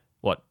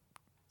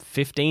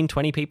 15,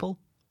 20 people?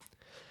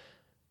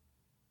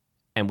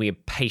 And we are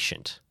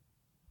patient.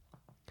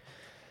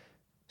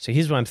 So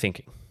here's what I'm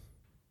thinking.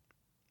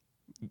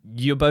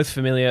 You're both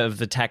familiar of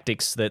the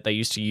tactics that they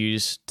used to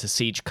use to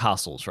siege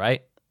castles,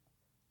 right?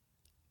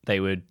 They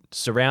would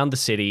surround the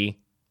city,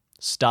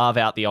 starve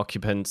out the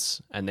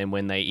occupants, and then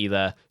when they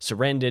either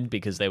surrendered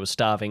because they were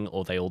starving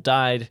or they all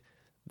died,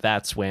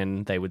 that's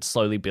when they would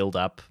slowly build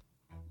up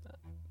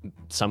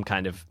some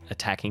kind of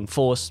attacking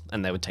force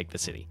and they would take the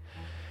city.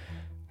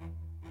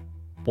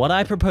 What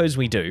I propose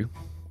we do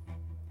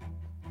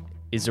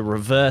is a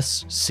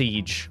reverse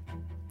siege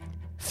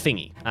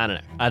thingy. I don't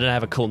know. I don't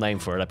have a cool name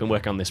for it. I've been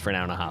working on this for an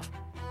hour and a half.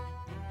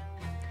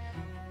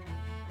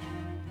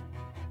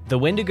 The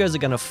Wendigos are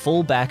going to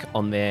fall back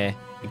on their,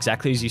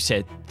 exactly as you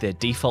said, their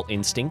default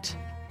instinct.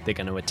 They're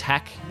going to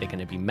attack. They're going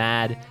to be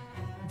mad.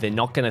 They're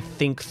not going to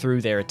think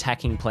through their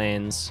attacking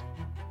plans.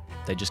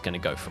 They're just going to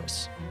go for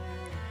us.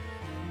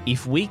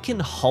 If we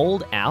can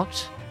hold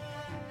out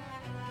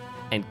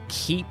and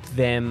keep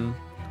them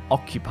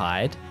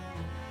occupied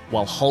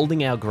while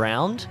holding our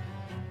ground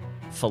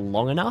for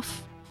long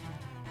enough,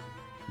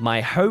 my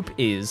hope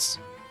is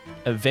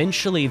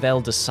eventually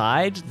they'll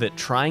decide that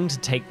trying to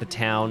take the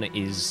town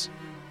is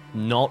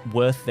not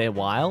worth their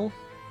while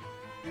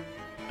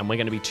and we're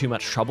going to be too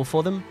much trouble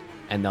for them,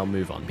 and they'll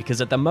move on. Because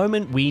at the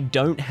moment, we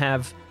don't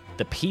have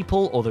the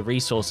people or the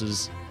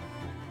resources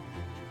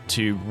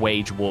to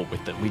wage war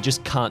with them. We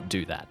just can't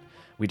do that.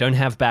 We don't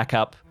have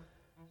backup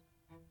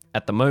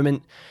at the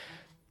moment.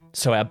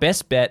 So our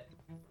best bet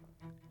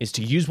is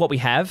to use what we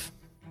have,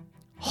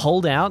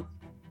 hold out,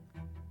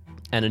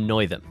 and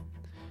annoy them.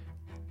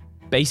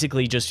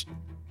 Basically just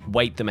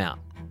wait them out.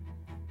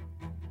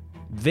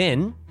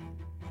 Then,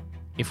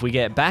 if we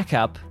get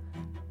backup,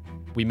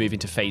 we move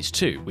into phase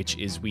 2, which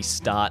is we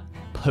start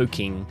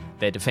poking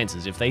their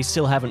defenses. If they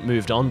still haven't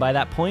moved on by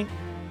that point,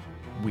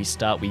 we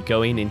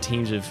go in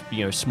teams of,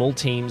 small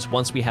teams.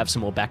 Once we have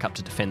some more backup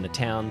to defend the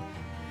town,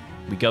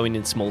 we go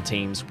in small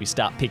teams, we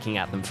start picking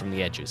at them from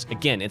the edges.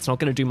 Again, it's not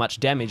going to do much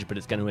damage, but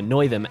it's going to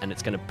annoy them and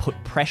it's going to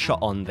put pressure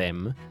on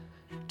them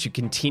to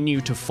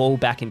continue to fall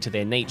back into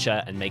their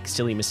nature and make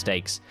silly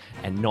mistakes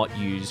and not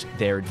use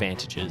their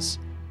advantages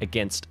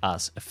against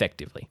us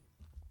effectively.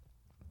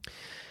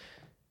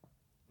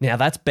 Now,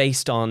 that's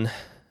based on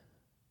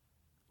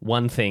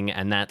one thing,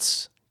 and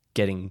that's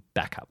getting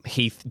backup.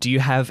 Heath, do you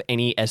have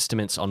any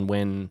estimates on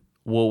when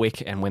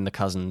Warwick and when the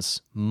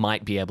cousins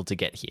might be able to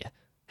get here?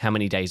 How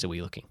many days are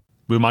we looking?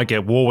 We might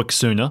get Warwick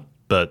sooner,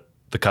 but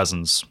the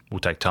cousins will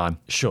take time.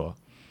 Sure.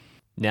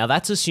 Now,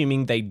 that's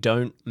assuming they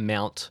don't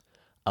mount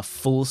a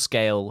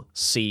full-scale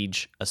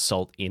siege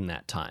assault in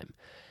that time.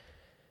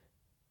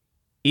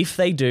 If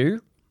they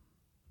do,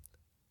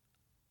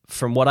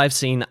 from what I've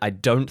seen, I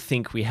don't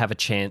think we have a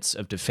chance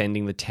of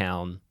defending the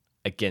town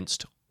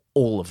against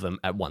all of them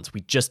at once.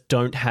 We just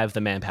don't have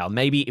the manpower.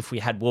 Maybe if we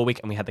had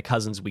Warwick and we had the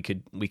cousins, we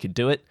could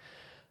do it.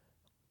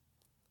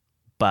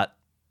 But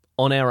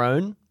on our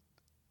own,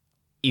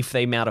 if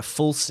they mount a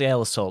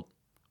full-scale assault,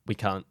 we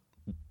can't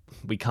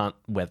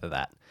weather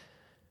that.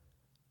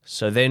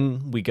 So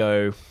then we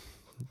go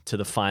to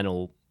the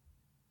final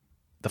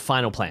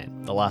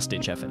plan, the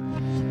last-ditch effort.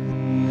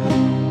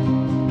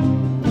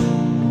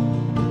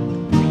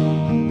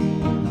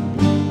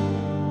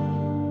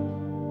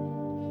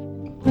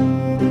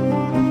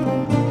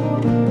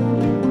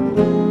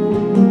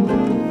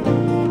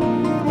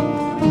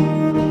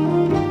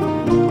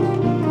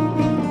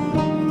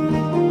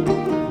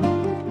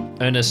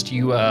 Ernest,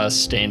 you are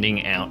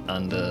standing out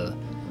under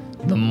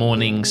the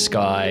morning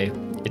sky.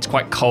 It's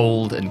quite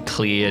cold and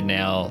clear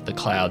now. The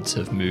clouds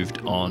have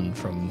moved on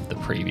from the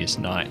previous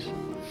night.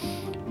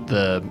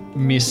 The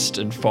mist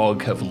and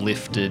fog have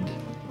lifted,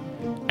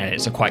 and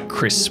it's a quite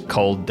crisp,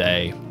 cold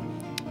day.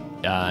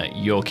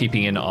 You're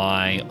keeping an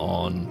eye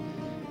on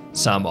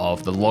some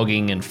of the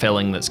logging and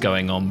felling that's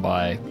going on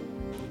by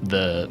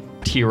the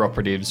tier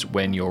operatives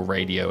when your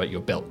radio at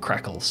your belt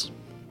crackles.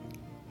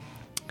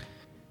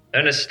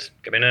 Ernest,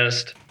 come in,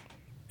 Ernest.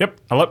 Yep,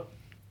 hello.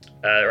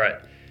 Right.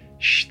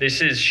 This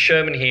is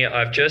Sherman here.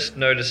 I've just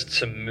noticed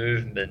some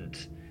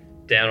movement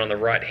down on the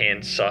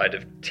right-hand side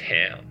of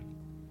town.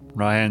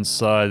 Right-hand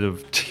side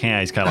of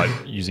town. He's kind of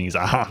like using his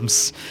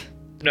arms.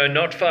 No,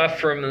 not far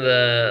from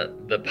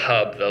the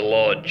pub, the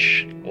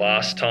lodge,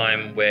 last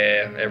time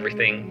where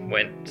everything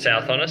went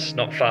south on us.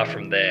 Not far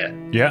from there.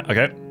 Yeah,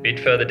 okay. A bit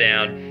further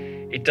down.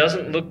 It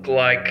doesn't look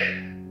like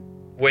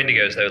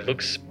Wendigos, though. It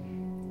looks...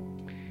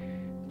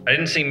 I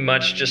didn't see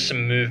much, just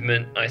some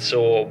movement. I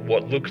saw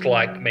what looked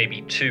like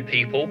maybe 2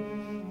 people.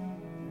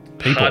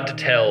 Hard to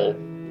tell.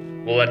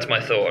 Well, that's my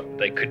thought.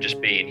 They could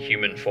just be in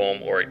human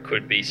form, or it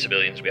could be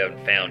civilians we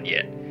haven't found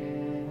yet.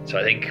 So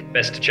I think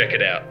best to check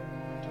it out.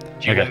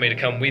 Do you want me to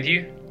come with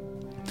you?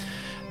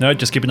 No,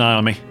 just keep an eye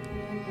on me.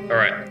 All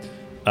right.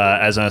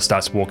 As Ernest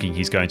starts walking,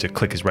 he's going to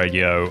click his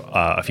radio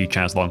a few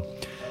channels long.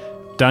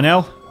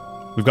 Darnell,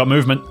 we've got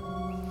movement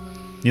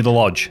near the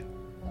lodge.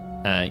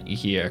 You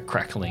hear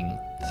crackling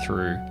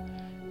through,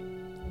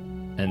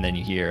 and then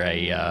you hear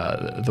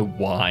the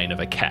whine of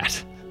a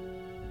cat.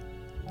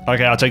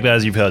 Okay, I'll take that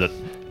as you've heard it.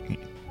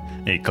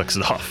 He clicks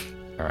it off.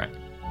 All right.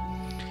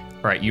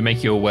 Right, you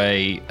make your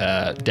way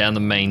down the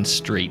main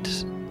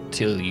street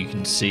till you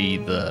can see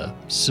the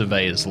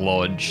Surveyor's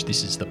Lodge.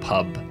 This is the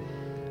pub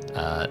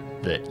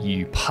that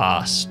you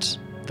passed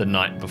the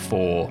night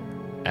before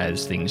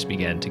as things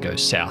began to go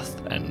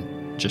south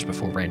and just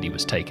before Randy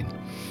was taken.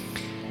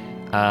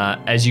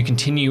 As you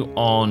continue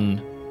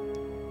on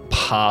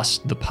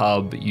past the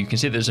pub, you can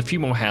see there's a few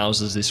more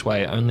houses this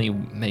way, only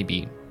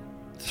maybe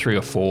 3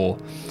 or 4,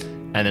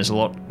 and there's a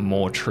lot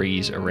more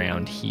trees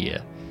around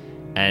here.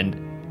 And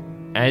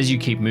as you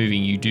keep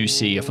moving, you do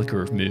see a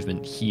flicker of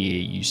movement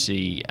here. You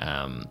see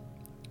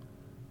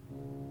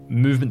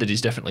movement that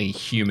is definitely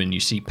human. You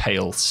see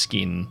pale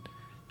skin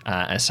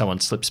as someone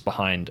slips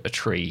behind a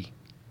tree.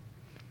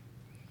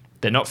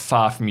 They're not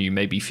far from you,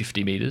 maybe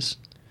 50 meters.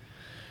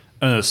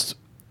 Ernest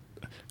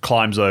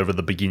climbs over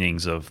the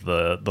beginnings of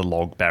the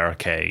log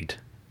barricade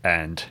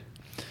and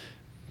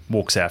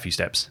walks out a few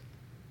steps.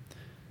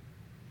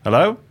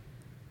 Hello?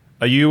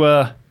 Are you,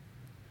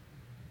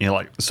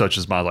 like,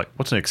 searches my, like,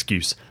 what's an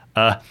excuse?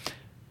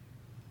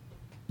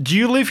 Do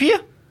you live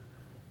here?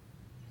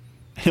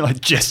 He,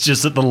 like,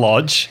 gestures at the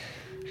lodge.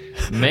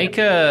 Make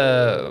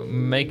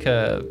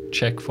a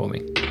check for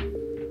me.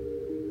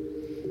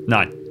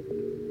 9.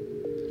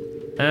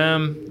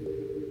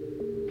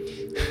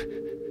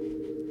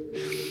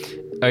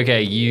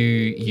 Okay,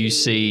 you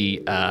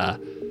see a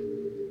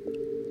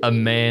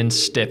man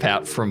step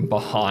out from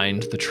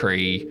behind the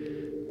tree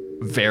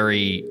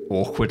very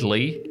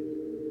awkwardly,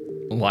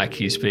 like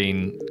he's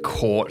been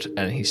caught,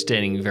 and he's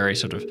standing very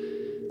sort of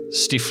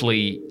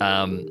stiffly.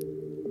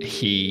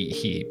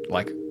 He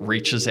like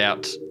reaches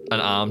out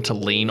an arm to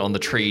lean on the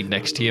tree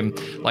next to him,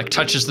 like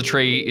touches the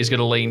tree, is going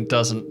to lean,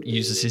 doesn't,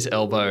 uses his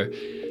elbow,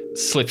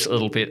 slips a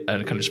little bit,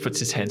 and kind of just puts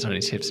his hands on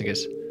his hips and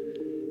goes,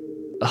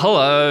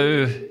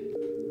 "Hello.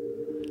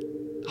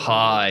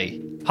 Hi."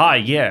 Hi,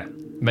 yeah.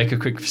 Make a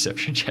quick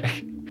perception check.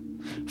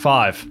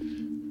 5.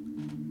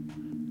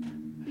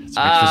 It's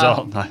a mixed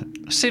result.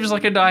 Seems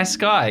like a nice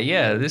guy.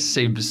 Yeah, this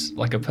seems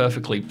like a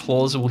perfectly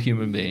plausible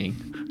human being.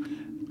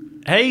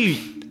 Hey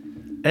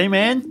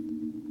man.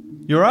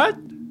 You alright?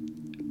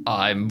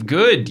 I'm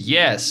good,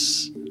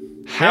 yes.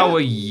 How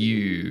are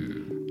you?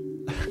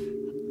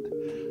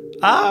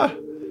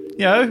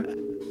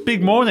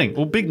 Big morning,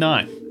 or big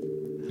night.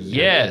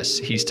 Yes,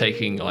 he's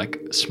taking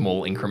like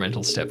small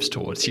incremental steps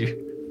towards you.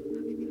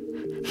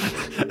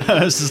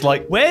 This is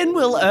like, when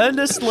will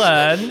Ernest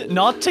learn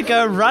not to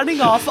go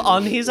running off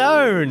on his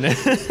own?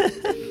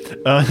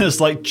 Ernest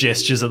like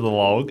gestures at the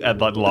log,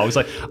 It's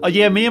like, oh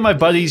yeah, me and my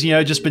buddies,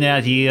 just been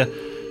out here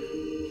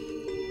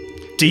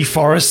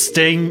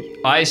deforesting.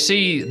 I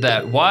see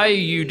that. Why are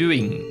you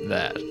doing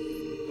that?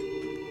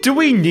 Do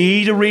we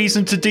need a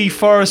reason to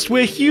deforest?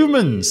 We're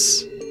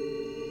humans.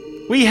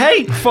 We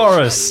hate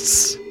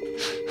forests.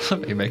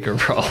 Let me make a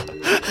roll.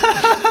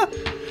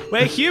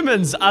 We're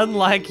humans,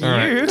 unlike you.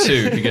 Right,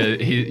 2. Because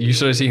you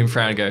sort of see him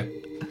frown and go,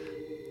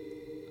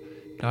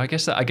 "No, I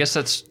guess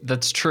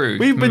that's true.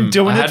 We've been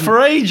doing it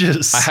for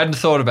ages." I hadn't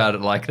thought about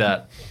it like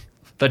that.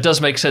 That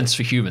does make sense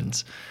for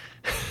humans.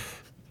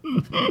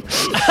 Let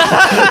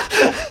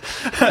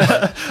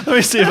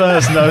me see if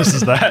Ernest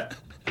notices that.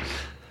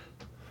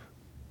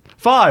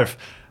 5.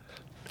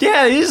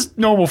 Yeah, it is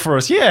normal for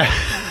us, yeah.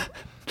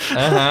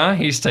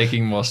 He's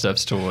taking more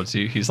steps towards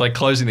you. He's like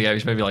closing the gap.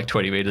 He's maybe like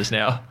 20 meters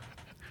now.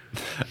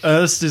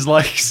 Ernest is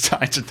like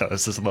starting to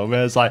notice this a little bit.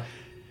 It's like,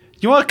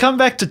 you want to come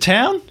back to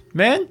town,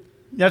 man?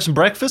 You have some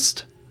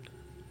breakfast?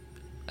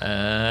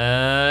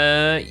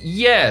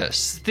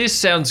 Yes. This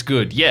sounds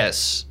good.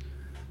 Yes.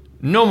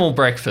 Normal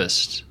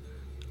breakfast.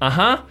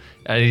 And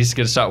he's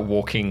going to start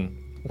walking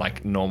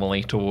like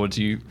normally towards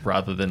you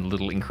rather than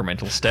little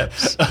incremental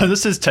steps.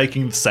 This is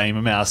taking the same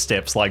amount of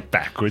steps like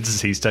backwards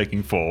as he's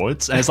taking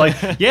forwards. And it's like,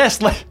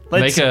 yes, let's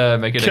make a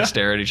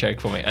dexterity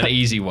check for me. An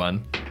easy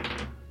one.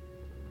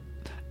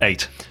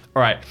 8.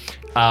 All right.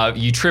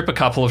 You trip a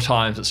couple of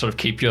times that sort of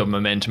keep your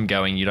momentum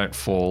going. You don't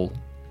fall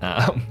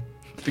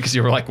because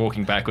you're like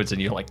walking backwards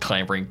and you're like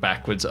clambering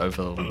backwards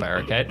over the little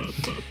barricade.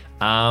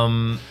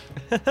 All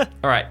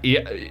right.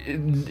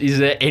 Is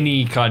there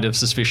any kind of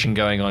suspicion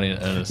going on in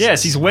Ernest?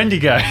 Yes, he's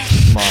Wendigo.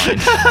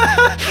 Mind.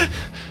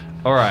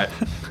 All right.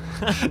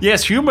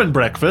 Yes, human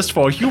breakfast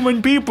for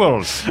human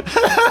people.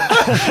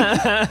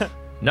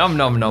 Nom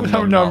nom nom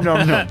nom nom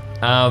nom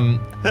nom.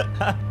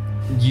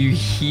 You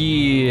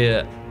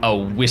hear a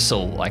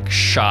whistle, like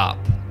sharp,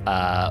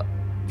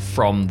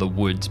 from the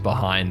woods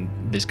behind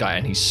this guy,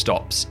 and he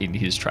stops in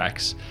his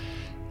tracks.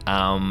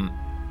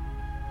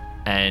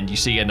 And you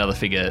see another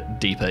figure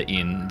deeper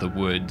in the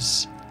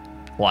woods,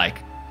 like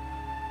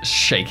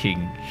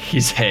shaking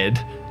his head.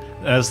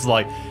 It's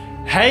like,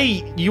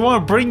 hey, you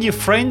want to bring your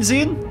friends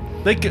in?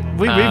 We've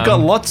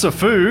got lots of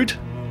food.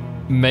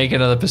 Make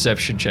another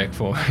perception check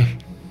for me.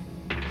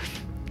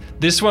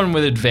 This one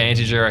with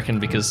advantage, I reckon,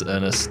 because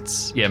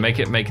Ernest's... Yeah, make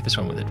it this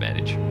one with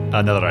advantage.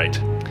 Another 8.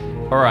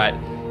 All right.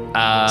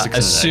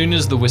 As soon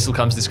as the whistle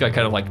comes, this guy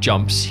kind of like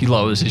jumps. He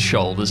lowers his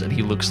shoulders and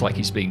he looks like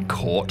he's being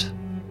caught.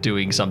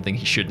 doing something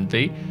he shouldn't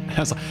be. I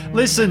was like,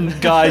 listen,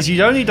 guys, you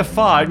don't need to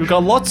fight. We've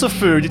got lots of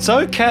food. It's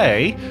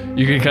okay.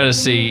 You can kind of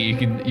see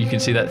you can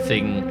see that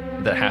thing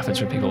that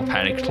happens when people are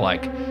panicked,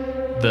 like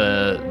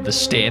the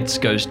stance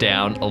goes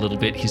down a little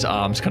bit, his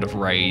arms kind of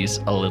raise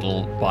a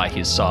little by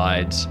his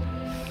sides,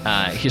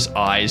 his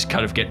eyes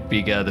kind of get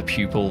bigger, the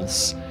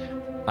pupils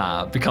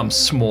become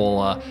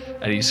smaller,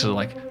 and he's sort of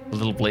like a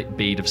little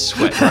bead of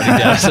sweat running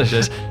down, so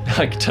just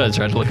like turns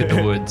around to look at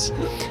the woods.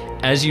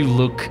 As you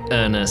look,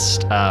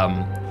 Ernest,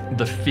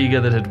 the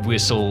figure that had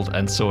whistled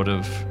and sort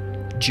of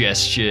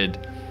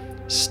gestured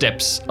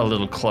steps a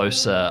little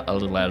closer, a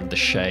little out of the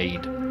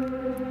shade,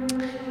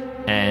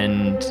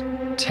 and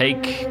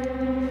take,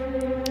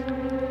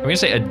 I'm going to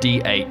say, a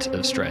D8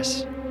 of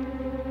stress.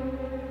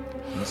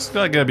 It's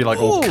going to be like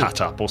all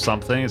cut up or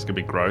something. It's going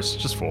to be gross.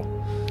 Just 4.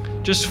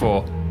 Just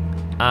 4.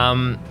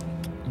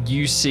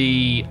 You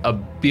see a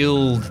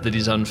build that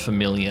is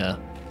unfamiliar.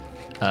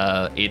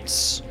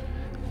 It's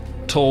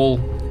tall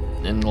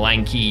and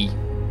lanky,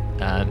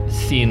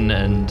 thin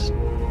and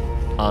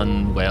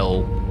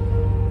unwell.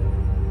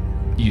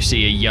 You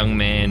see a young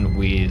man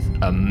with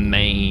a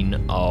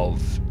mane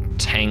of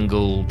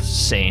tangled,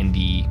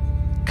 sandy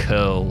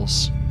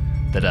curls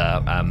that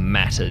are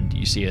matted.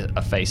 You see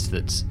a face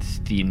that's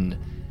thin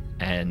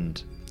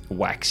and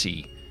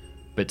waxy,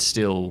 but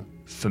still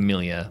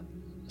familiar,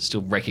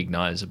 still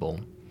recognizable.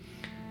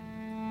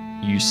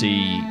 You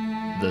see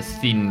the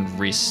thin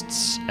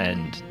wrists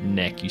and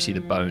neck. You see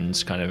the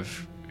bones kind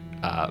of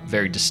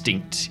very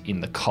distinct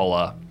in the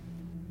collar.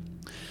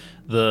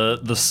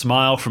 The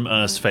smile from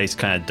Ernest's face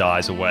kind of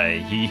dies away.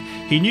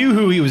 He knew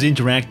who he was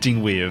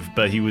interacting with,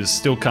 but he was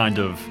still kind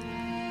of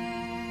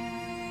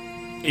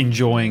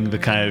enjoying the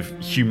kind of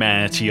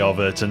humanity of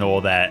it and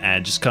all that,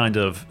 and just kind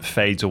of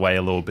fades away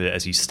a little bit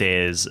as he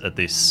stares at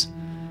this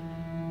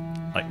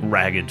like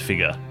ragged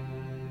figure.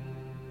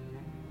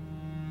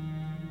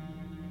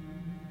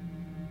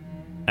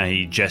 And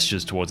he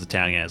gestures towards the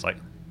town again. It's like,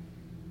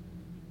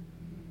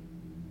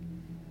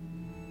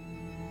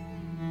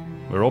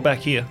 we're all back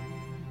here.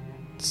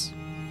 It's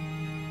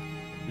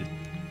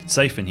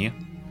safe in here.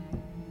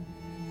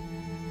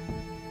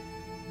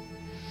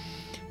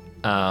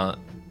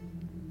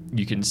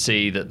 You can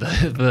see that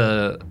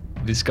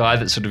this guy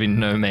that's sort of in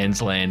no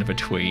man's land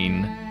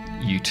between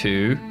you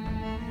two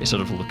is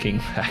sort of looking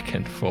back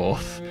and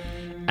forth.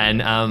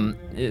 And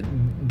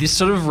this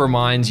sort of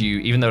reminds you,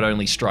 even though it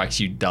only strikes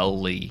you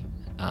dully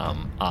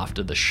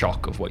after the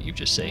shock of what you've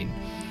just seen,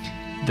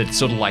 that it's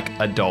sort of like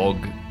a dog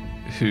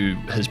who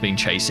has been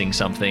chasing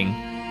something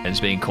and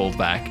is being called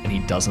back, and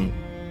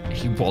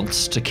he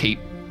wants to keep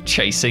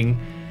chasing,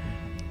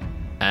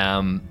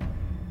 and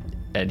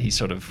he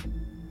sort of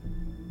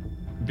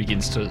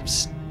begins to,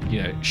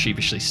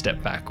 sheepishly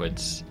step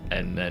backwards,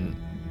 and then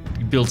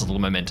builds a little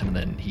momentum, and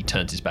then he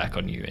turns his back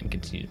on you and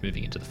continues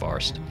moving into the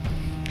forest.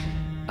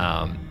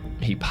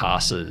 He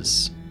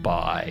passes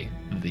by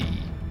the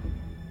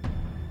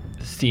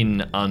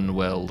thin,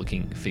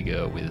 unwell-looking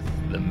figure with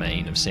the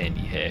mane of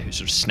sandy hair, who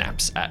sort of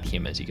snaps at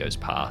him as he goes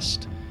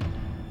past.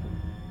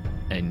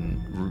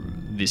 And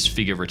this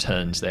figure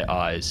returns their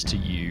eyes to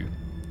you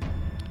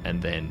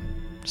and then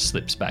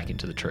slips back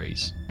into the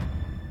trees.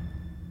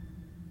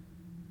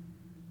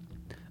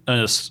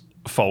 Ernest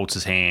folds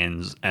his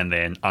hands and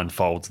then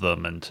unfolds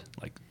them and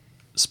like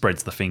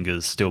spreads the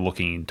fingers, still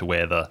looking into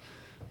where the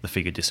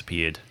figure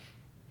disappeared.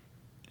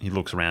 He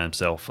looks around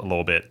himself a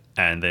little bit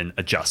and then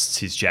adjusts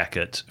his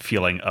jacket,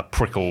 feeling a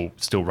prickle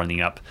still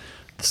running up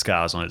the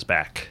scars on his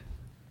back.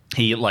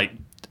 He like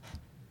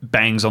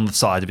bangs on the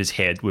side of his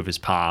head with his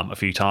palm a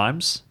few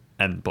times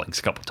and blinks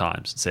a couple of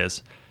times and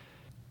says,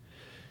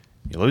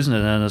 "You're losing it,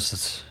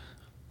 Ernest.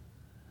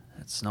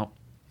 It's not.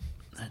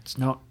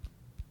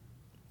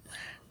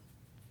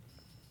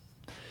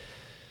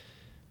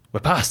 We're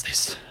past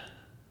this.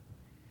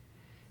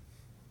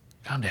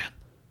 Calm down."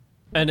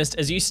 Ernest,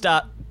 as you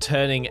start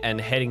turning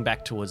and heading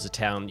back towards the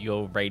town,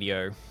 your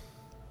radio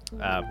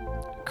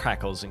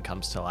crackles and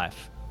comes to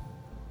life.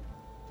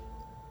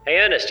 Hey,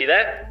 Ernest, you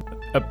there?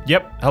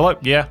 Yep. Hello.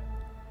 Yeah.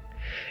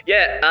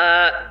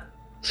 Yeah,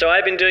 so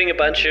I've been doing a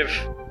bunch of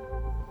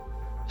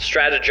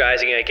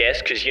strategizing, I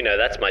guess, because,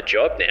 that's my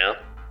job now.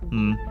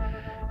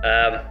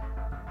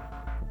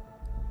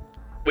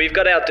 We've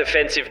got our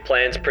defensive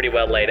plans pretty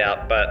well laid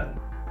out, but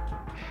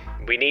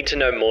we need to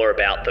know more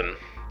about them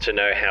to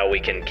know how we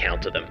can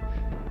counter them.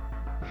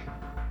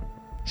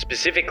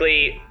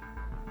 Specifically,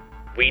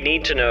 we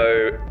need to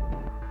know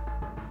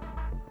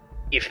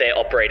if they're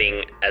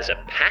operating as a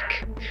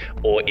pack,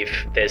 or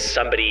if there's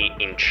somebody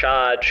in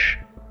charge,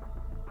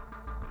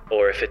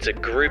 or if it's a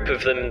group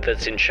of them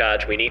that's in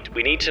charge. We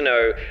need to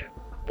know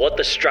what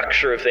the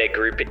structure of their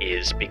group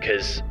is,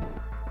 because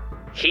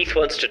Heath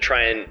wants to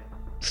try and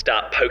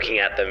start poking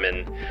at them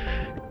and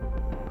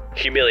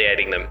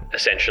humiliating them,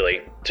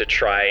 essentially, to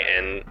try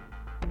and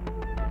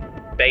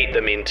bait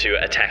them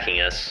into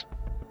attacking us,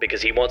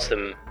 because he wants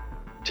them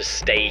to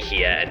stay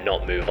here and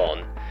not move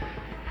on.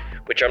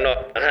 Which I'm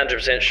not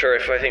 100% sure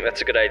if I think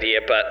that's a good idea,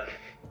 but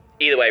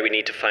either way, we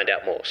need to find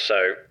out more.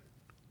 So,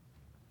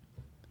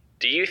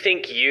 Do you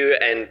think you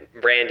and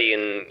Randy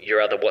and your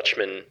other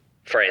Watchmen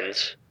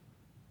friends,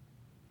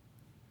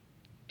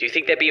 do you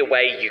think there'd be a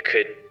way you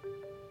could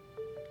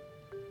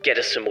get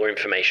us some more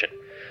information?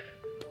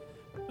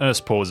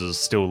 Ernest pauses,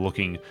 still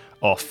looking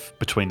off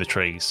between the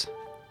trees.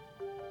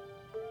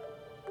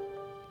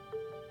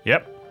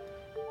 Yep.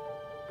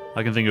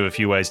 I can think of a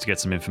few ways to get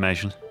some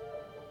information.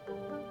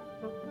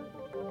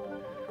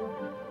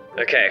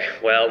 Okay,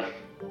 well,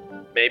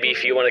 maybe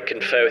if you want to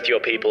confer with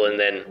your people and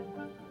then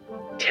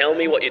tell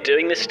me what you're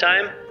doing this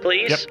time,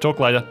 please? Yep, talk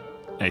later.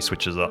 And he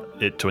switches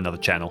it to another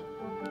channel.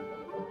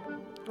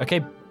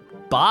 Okay,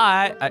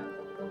 bye.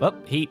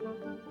 He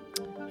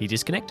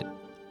disconnected.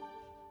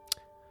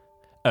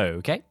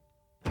 Okay.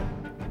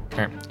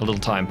 A little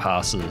time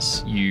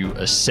passes. You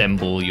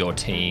assemble your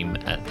team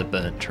at the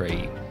burnt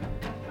tree.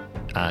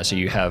 So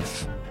you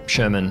have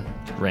Sherman,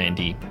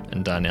 Randy,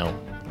 and Darnell.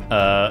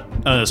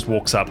 Ernest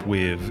walks up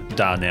with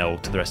Darnell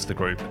to the rest of the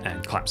group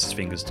and claps his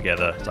fingers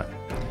together. It's like,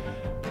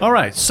 all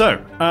right, so,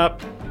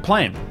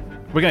 plan.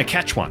 We're going to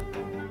catch one.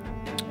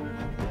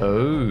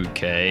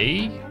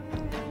 Okay.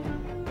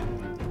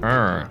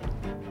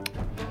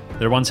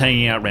 They're ones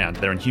hanging out round.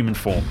 They're in human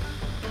form.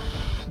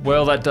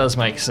 Well, that does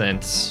make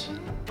sense.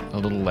 A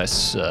little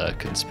less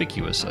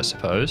conspicuous, I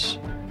suppose.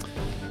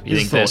 You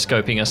think they're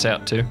scoping us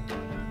out too?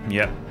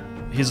 Yep.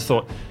 Here's a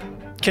thought.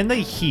 Can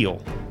they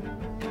heal?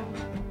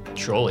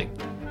 Surely.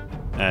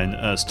 And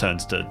Ernest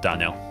turns to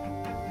Darnell.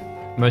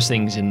 Most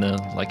things in the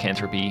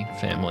lycanthropy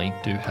family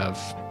do have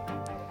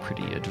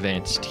pretty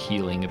advanced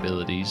healing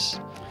abilities.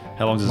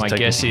 How long does it My take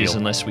guess to heal? is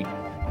unless we...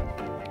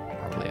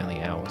 Probably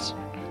only hours.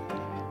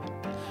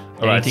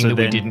 All right, Anything so that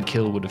we then- didn't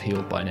kill would have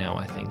healed by now,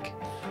 I think.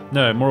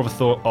 No, more of a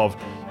thought of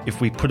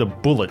if we put a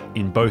bullet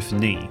in both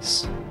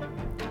knees,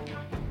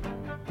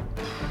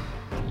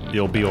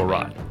 you'll be all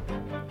right.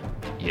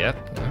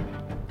 Yep. No.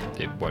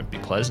 It won't be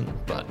pleasant,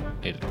 but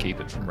it'd keep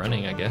it from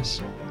running, I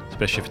guess.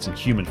 Especially if it's in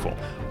human form.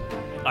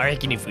 I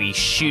reckon if we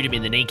shoot them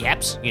in the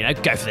kneecaps,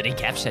 go for the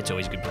kneecaps, that's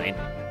always a good plan.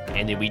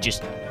 And then we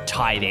just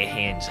tie their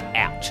hands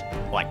out,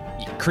 like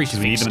need crucifix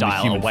them in the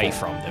style, human away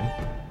form. from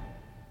them.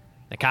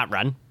 They can't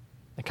run.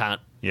 They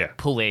can't Yeah.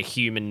 pull their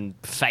human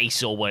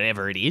face or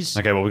whatever it is.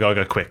 Okay, well, we gotta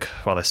go quick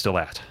while they're still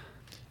out.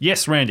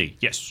 Yes, Randy.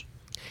 Yes.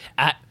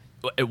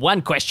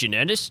 One question,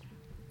 Ernest.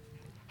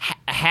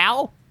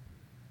 How?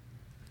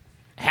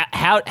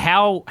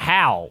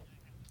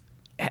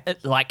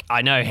 Like,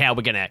 I know how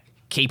we're gonna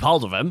keep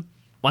hold of them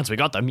once we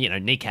got them.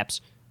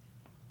 Kneecaps.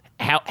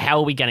 How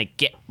are we gonna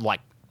get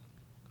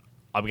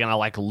Are we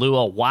gonna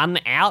lure one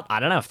out? I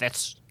don't know if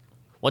that's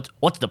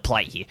what's the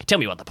play here. Tell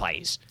me what the play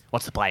is.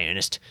 What's the play,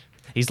 Ernest?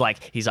 He's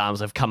like, his arms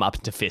have come up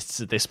into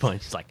fists at this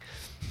point. He's like,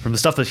 From the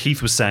stuff that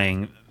Heath was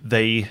saying,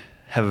 they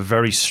have a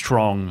very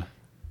strong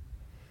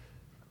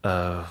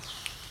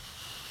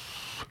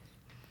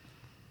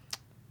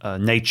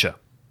nature.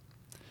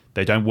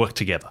 They don't work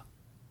together.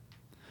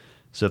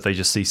 So if they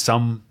just see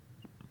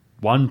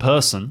one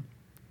person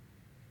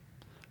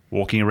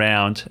walking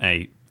around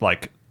and he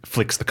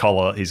flicks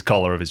his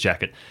collar of his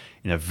jacket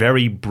in a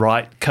very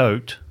bright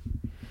coat,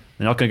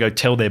 they're not going to go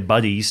tell their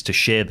buddies to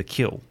share the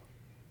kill.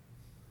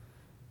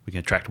 We can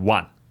attract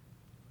one.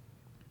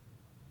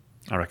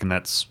 I reckon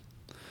that's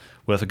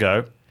worth a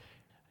go.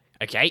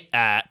 Okay,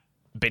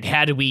 but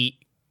how do we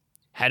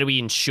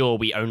ensure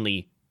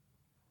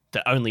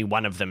that only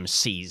one of them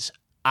sees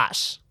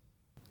us?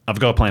 I've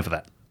got a plan for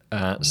that.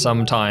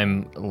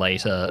 Sometime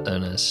later,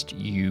 Ernest,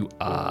 you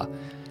are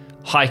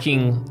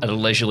hiking at a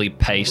leisurely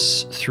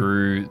pace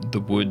through the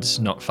woods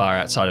not far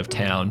outside of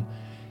town.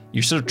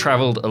 You've sort of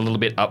traveled a little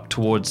bit up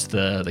towards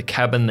the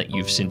cabin that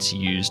you've since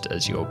used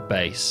as your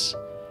base.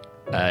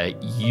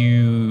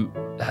 You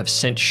have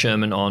sent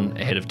Sherman on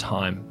ahead of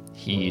time.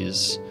 He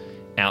is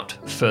out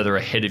further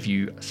ahead of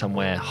you,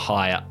 somewhere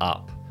higher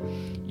up.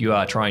 You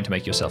are trying to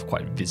make yourself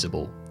quite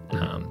visible.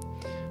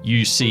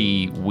 You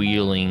see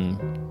wheeling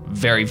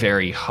very,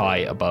 very high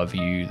above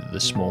you the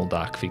small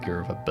dark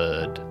figure of a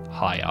bird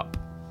high up.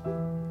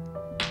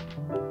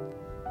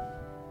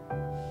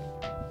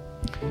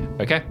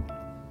 Okay.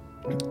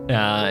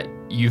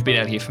 You've been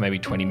out here for maybe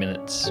 20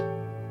 minutes.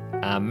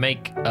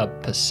 Make a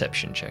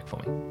perception check for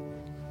me.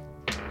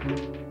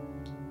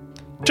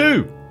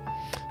 2.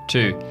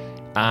 2.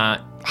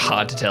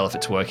 Hard to tell if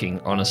it's working,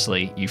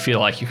 honestly. You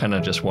feel like you're kind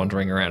of just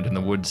wandering around in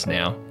the woods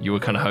now. You were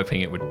kind of hoping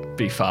it would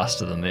be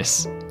faster than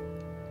this.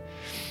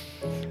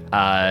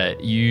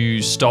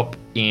 You stop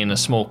in a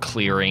small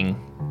clearing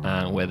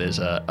where there's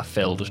a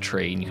felled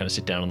tree, and you kind of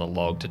sit down on the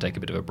log to take a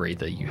bit of a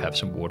breather. You have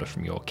some water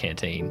from your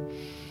canteen.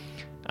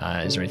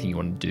 Is there anything you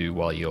want to do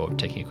while you're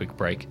taking a quick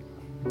break?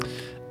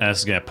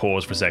 Ernest is going to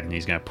pause for a second.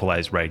 He's going to pull out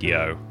his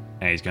radio,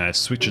 and he's going to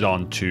switch it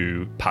on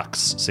to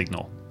Puck's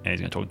signal, and he's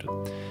going to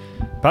talk to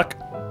it. Puck?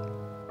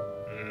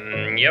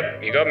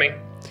 Yep, you got me.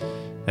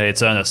 Hey,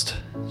 it's Ernest.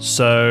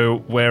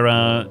 So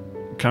we're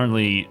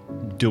currently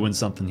doing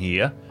something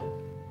here.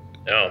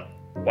 Oh,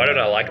 why did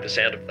I like the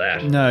sound of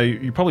that? No,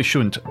 you probably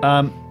shouldn't.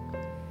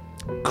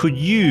 Could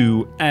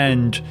you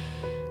and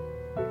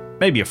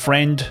maybe a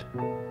friend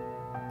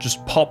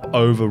just pop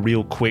over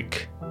real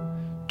quick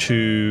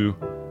to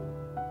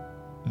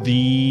the...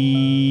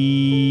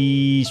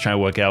 He's trying to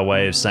work out a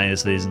way of saying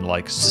this that isn't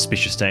like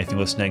suspicious to anything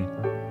listening.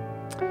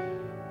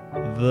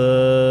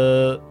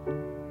 The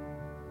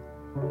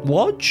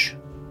lodge?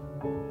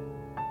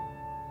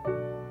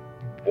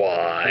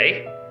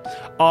 Why?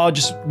 Oh,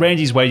 just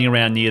Randy's waiting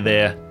around near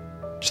there.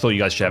 Just thought you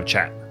guys should have a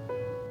chat.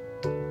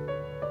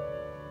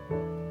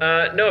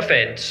 No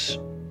offense,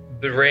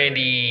 but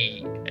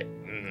Randy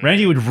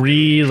Randy would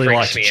really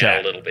like freaks to me chat.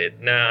 out a little bit.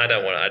 No, I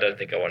don't want. I don't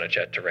think I want to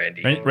chat to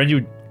Randy. Randy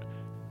would.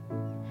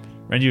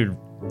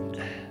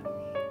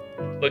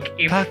 Look,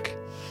 if Puck.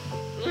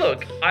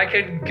 look, I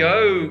can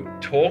go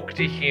talk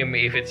to him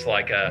if it's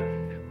like a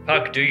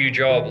Puck, do your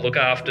job, look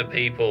after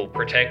people,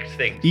 protect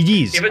things. It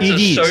is. If it's It a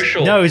is.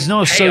 social, No, it's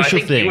not a hey, social I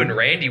think thing. you and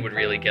Randy would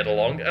really get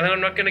along, and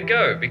I'm not going to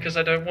go because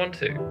I don't want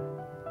to.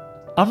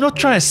 I'm not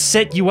trying to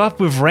set you up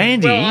with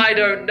Randy. Well, I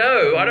don't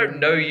know. I don't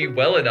know you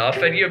well enough,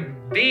 and you're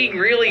being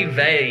really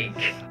vague.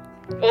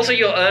 Also,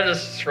 you're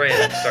Ernest's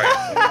friend. Sorry.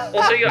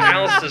 Also, you're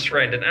Allister's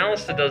friend, and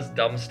Allister does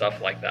dumb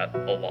stuff like that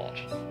a lot.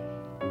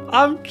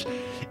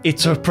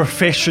 It's a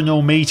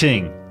professional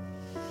meeting.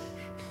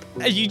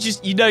 You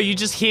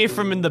just hear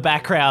from in the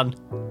background.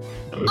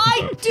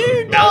 I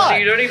do not. Allister,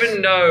 you don't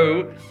even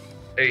know.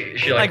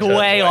 She Like turns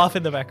way away. off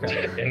in the background.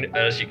 And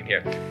Ernest, you can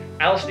hear.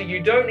 Allister,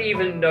 you don't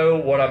even know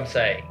what I'm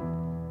saying.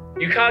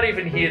 You can't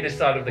even hear this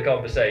side of the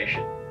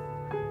conversation.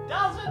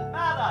 Doesn't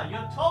matter.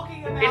 You're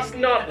talking about. It's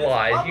not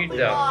lies. You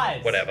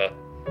don't. Whatever.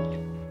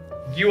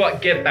 You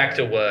get back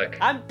to work,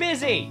 I'm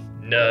busy.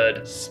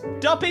 nerd.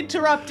 Stop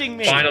interrupting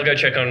me. Fine, I'll go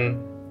check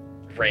on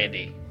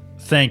Randy.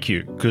 Thank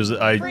you, because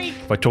if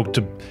I talk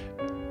to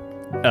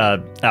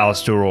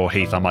Allister or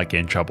Heath, I might get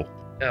in trouble.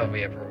 Oh,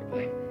 yeah,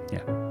 probably.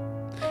 Yeah.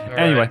 All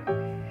Anyway,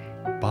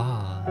 right.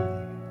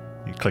 bye.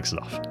 He clicks it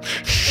off.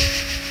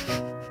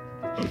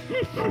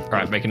 All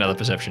right, make another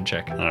perception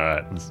check. All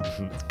right.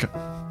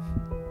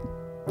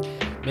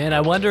 Man, I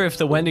wonder if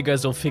the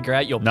Wendigos will figure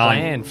out your 9.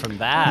 plan from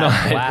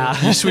that. Wow.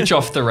 You switch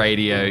off the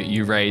radio,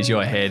 you raise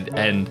your head,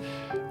 and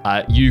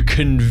you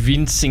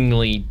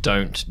convincingly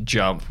don't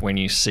jump when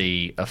you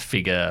see a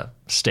figure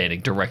standing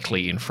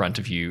directly in front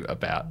of you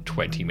about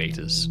 20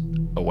 meters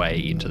away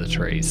into the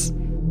trees.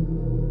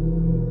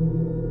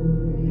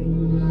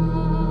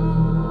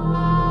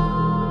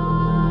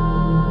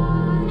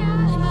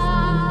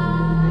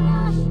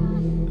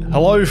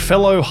 Hello,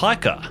 fellow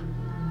hiker.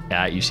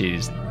 You see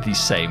it's the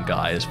same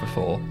guy as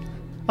before.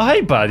 Oh,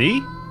 hey,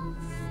 buddy.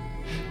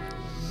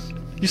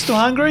 You still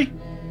hungry?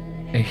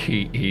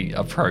 He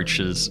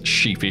approaches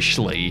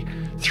sheepishly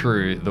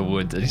through the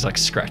woods, and he's like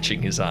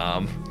scratching his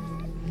arm.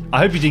 I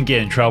hope you didn't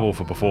get in trouble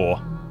for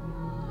before.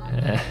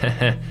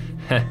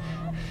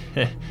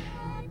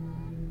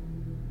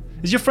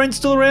 Is your friend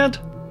still around?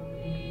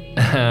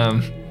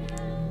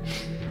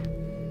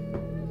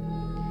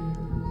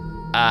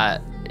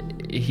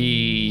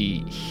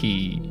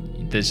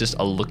 There's just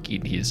a look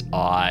in his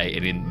eye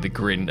and in the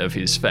grin of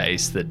his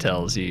face that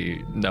tells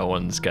you no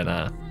one's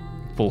gonna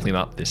pull him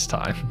up this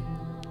time.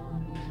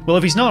 Well,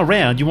 if he's not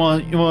around, you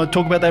want to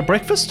talk about that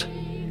breakfast?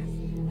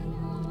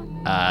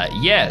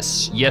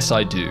 Yes,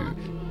 I do.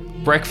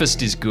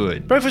 Breakfast is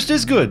good. Breakfast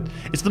is good.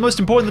 It's the most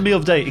important meal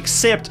of the day,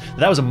 except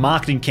that was a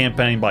marketing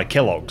campaign by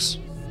Kellogg's.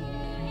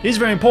 It is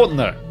very important,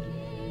 though.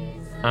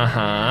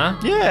 Uh-huh.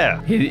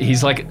 Yeah.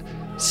 He's like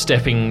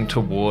stepping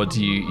towards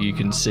you. You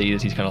can see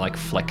that he's kind of like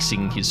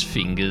flexing his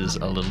fingers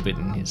a little bit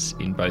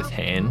in both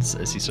hands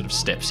as he sort of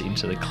steps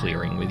into the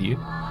clearing with you.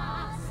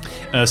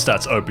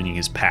 Starts opening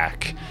his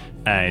pack,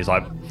 and he's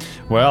like,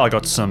 "Well, I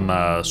got some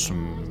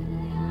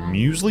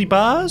muesli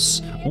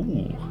bars.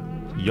 Ooh,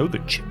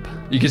 yogurt chip."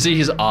 You can see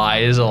his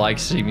eyes are like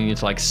seeming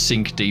to like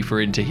sink deeper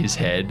into his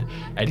head,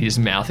 and his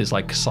mouth is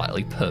like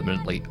slightly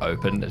permanently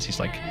open as he's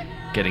like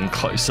getting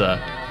closer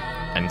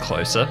and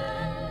closer.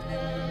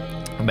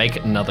 Make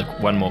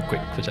one more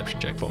quick perception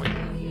check for me.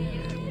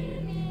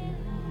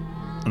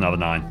 Another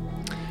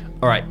 9.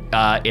 All right,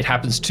 it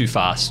happens too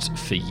fast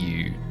for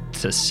you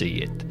to see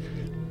it,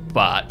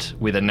 but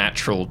with a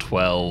natural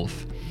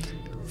 12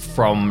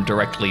 from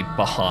directly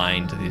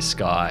behind this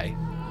guy,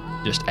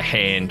 just a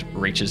hand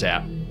reaches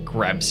out,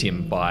 grabs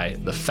him by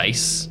the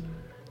face,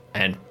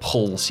 and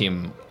pulls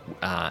him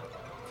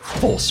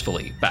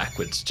forcefully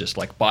backwards, just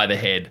like by the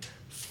head,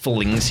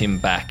 flings him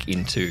back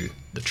into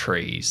the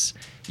trees.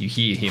 You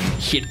hear him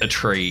hit a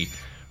tree,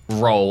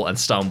 roll and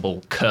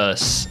stumble,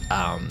 curse,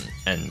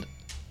 and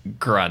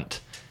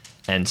grunt,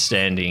 and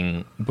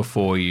standing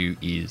before you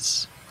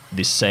is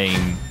this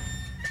same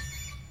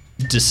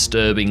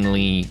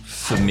disturbingly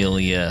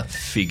familiar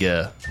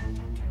figure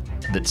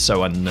that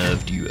so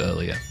unnerved you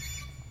earlier.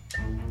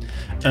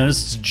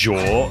 Ernest's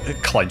jaw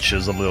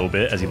clenches a little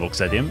bit as he looks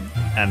at him,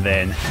 and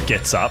then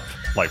gets up,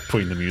 like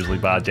putting the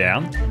muesli bar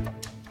down,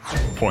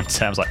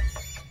 points at him, like,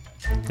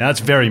 "Now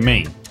that's very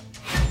mean."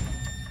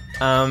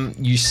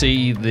 You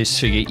see this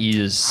figure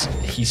he's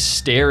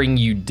staring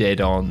you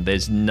dead on.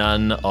 There's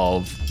none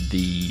of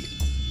the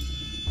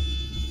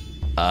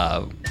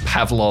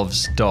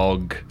Pavlov's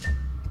dog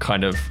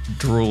kind of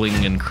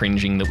drooling and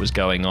cringing that was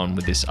going on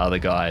with this other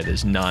guy.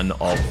 There's none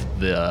of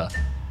the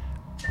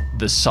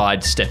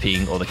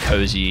sidestepping or the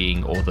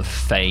cozying or the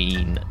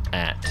feign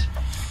at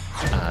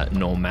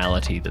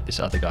normality that this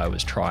other guy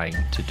was trying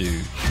to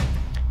do.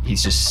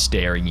 He's just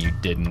staring you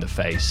dead in the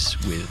face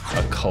with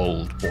a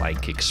cold,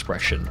 blank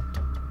expression.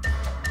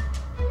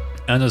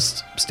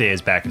 Ernest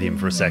stares back at him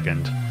for a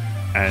second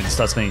and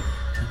starts thinking,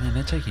 man,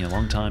 they're taking a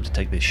long time to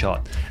take this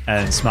shot,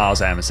 and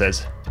smiles at him and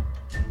says,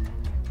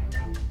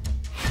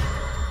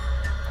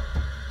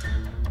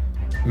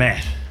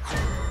 man,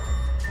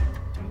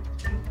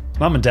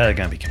 Mum and Dad are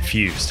going to be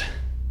confused.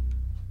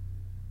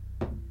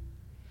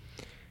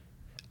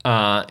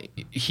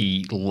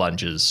 He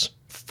lunges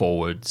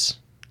forwards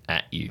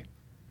at you.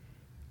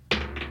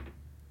 Nat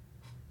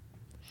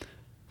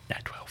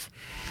 12.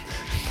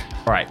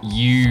 All right,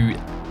 you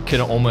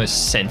can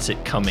almost sense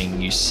it coming.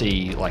 You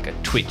see like a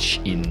twitch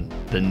in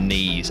the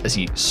knees as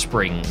he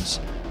springs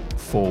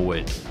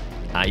forward.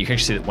 You can actually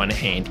see that one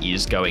hand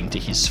is going to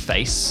his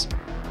face.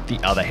 The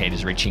other hand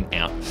is reaching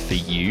out for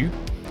you.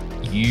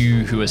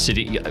 You who are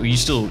sitting, you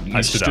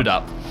stood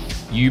up.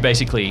 You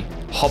basically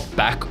hop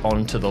back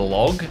onto the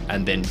log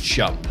and then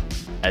jump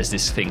as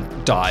this thing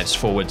dives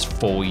forwards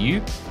for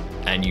you,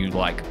 and you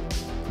like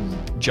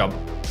jump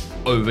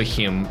over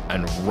him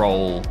and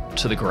roll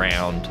to the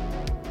ground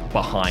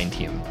behind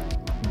him.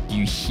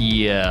 You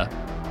hear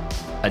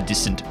a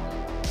distant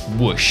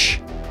whoosh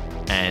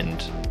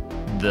and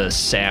the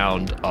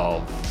sound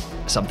of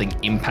something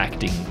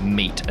impacting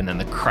meat, and then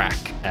the crack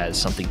as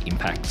something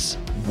impacts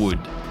wood.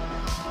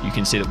 You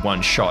can see that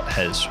one shot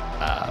has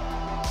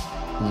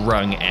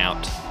rung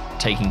out,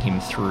 taking him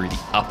through the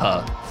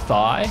upper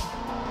thigh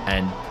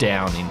and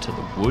down into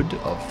the wood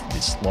of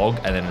this log,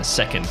 and then a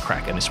second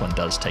crack, and this one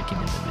does take him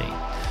in the knee.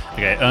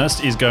 Okay,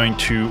 Ernest is going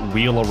to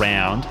wheel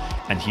around,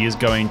 and he is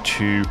going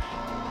to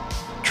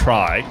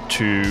try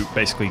to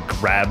basically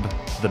grab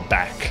the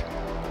back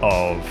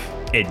of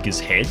Edgar's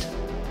head,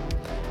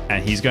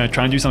 and he's going to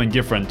try and do something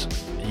different.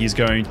 He's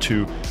going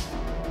to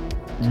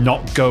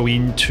not go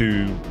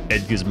into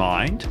Edgar's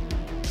mind,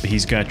 but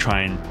he's going to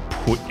try and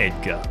put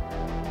Edgar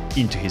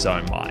into his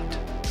own mind.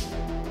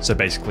 So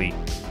basically,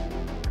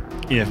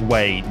 in a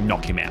way,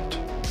 knock him out.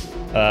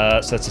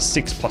 So that's a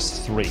 6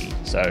 plus 3,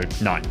 so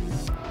 9.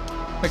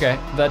 Okay,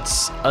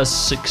 that's a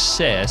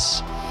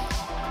success.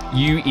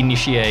 You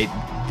initiate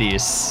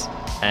this,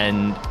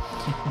 and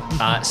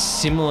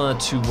similar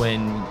to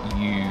when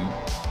you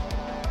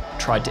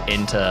tried to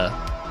enter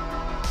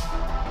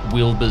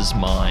Wilbur's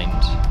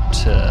mind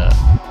to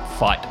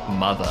fight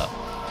Mother,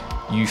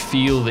 you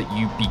feel that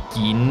you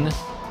begin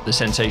the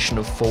sensation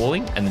of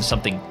falling, and then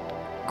something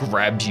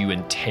grabs you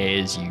and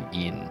tears you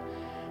in,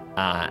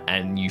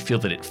 and you feel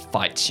that it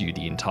fights you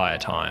the entire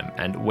time.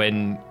 And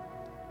when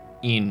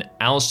in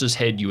Allister's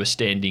head you were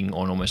standing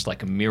on almost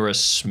like a mirror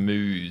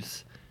smooth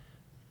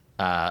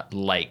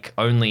lake,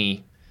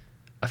 only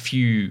a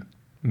few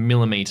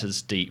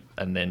millimeters deep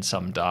and then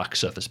some dark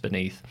surface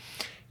beneath,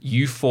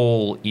 you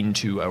fall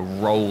into a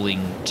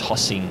rolling,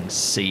 tossing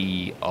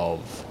sea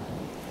of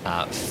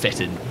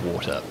fetid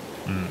water.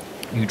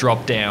 You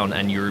drop down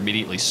and you're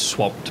immediately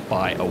swamped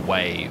by a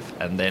wave,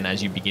 and then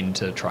as you begin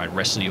to try and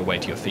wrestle your way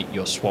to your feet,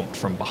 you're swamped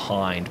from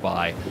behind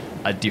by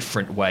a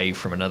different wave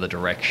from another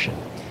direction,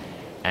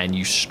 and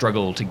you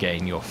struggle to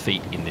gain your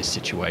feet in this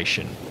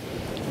situation.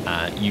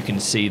 You can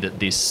see that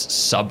this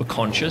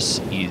subconscious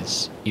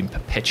is in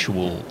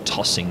perpetual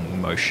tossing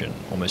motion,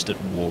 almost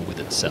at war with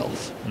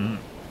itself.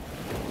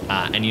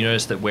 And you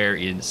notice that where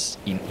it is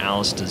in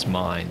Allister's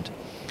mind,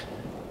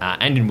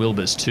 and in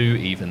Wilbur's too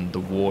even, the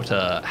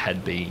water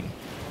had been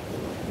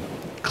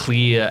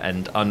clear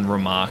and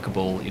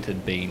unremarkable. It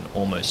had been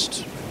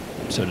almost,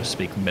 so to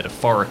speak,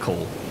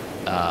 metaphorical.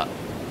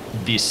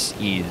 This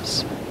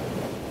is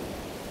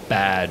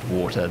bad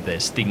water.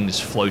 There's things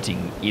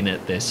floating in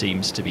it. There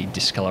seems to be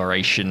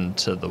discoloration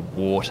to the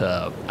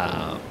water,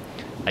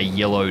 a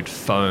yellowed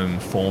foam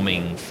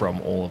forming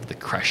from all of the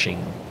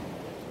crashing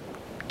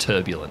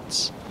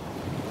turbulence.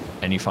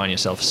 And you find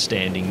yourself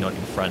standing not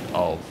in front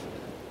of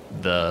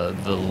the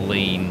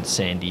lean,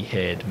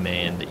 sandy-haired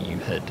man that you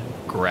had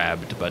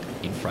grabbed, but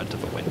in front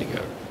of a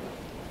Wendigo.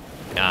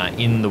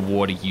 In the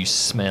water, you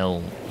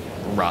smell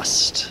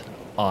rust,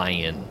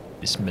 iron,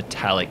 this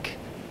metallic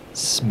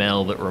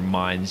smell that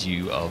reminds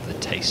you of the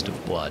taste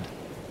of blood.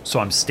 So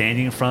I'm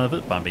standing in front of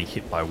it, but I'm being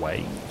hit by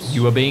waves.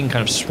 You are being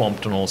kind of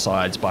swamped on all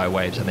sides by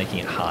waves and making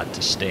it hard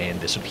to stand.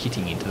 They're sort of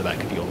hitting into the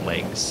back of your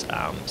legs,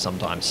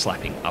 sometimes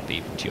slapping up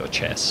even to your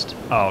chest.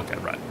 Oh, okay,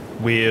 right.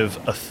 With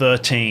a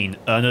 13,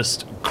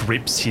 Ernest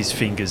grips his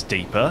fingers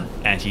deeper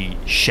and he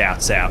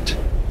shouts out,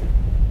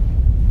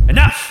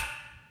 "Enough!"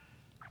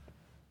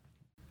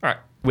 All right.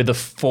 With a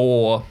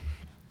 4,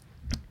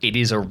 it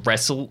is a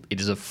wrestle. It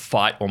is a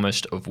fight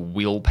almost of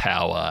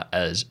willpower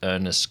as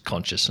Ernest's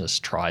consciousness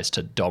tries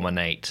to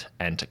dominate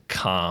and to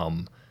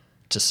calm,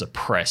 to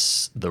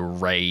suppress the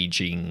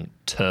raging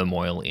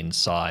turmoil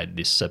inside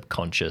this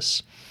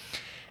subconscious.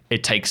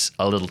 It takes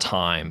a little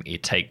time.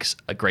 It takes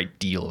a great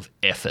deal of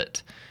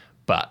effort.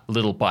 but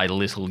little by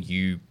little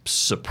you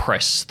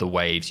suppress the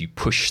waves, you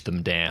push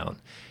them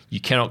down. You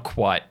cannot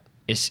quite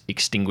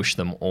extinguish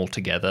them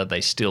altogether.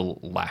 They still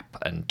lap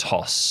and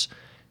toss.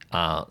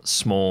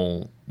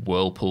 Small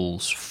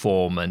whirlpools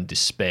form and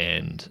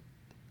disband,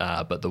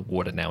 but the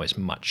water now is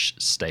much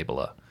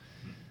stabler.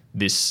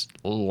 This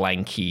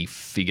lanky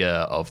figure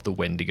of the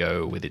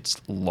Wendigo with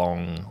its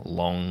long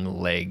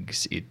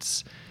legs,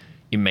 its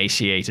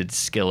emaciated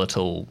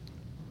skeletal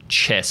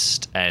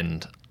chest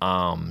and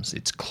arms,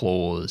 its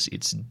claws,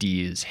 its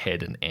deer's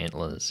head and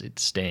antlers, it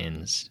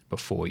stands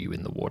before you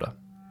in the water.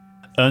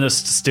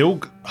 Ernest,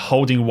 still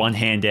holding one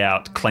hand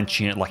out,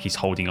 clenching it like he's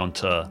holding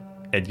onto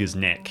Edgar's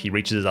neck. He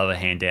reaches his other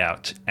hand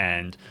out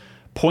and,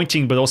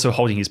 pointing but also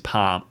holding his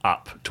palm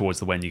up towards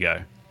the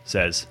Wendigo,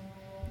 says,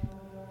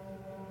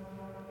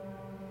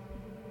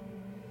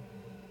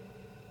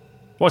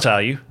 "What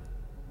are you?"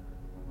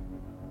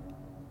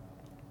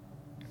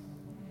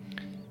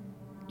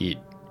 It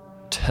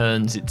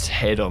turns its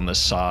head on the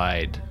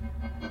side,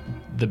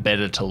 the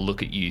better to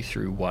look at you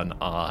through one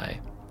eye.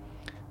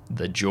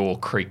 The jaw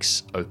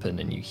creaks open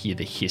and you hear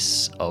the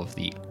hiss of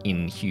the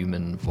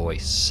inhuman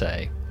voice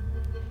say,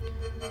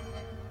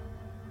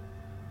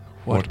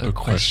 What a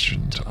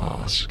question to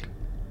ask.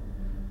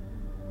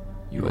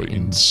 You are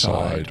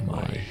inside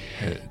my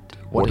head.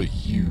 What are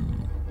you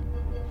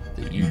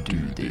that you do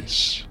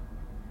this?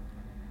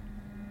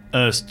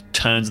 Ernest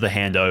turns the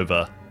hand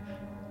over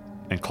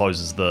and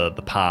closes the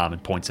palm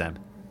and points at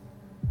him.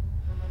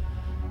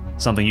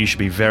 Something you should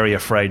be very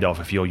afraid of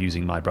if you're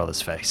using my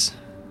brother's face.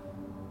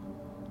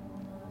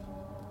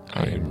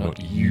 I am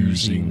not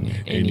using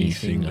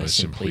anything, I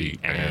simply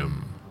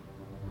am.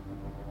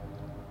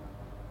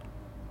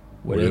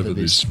 Whatever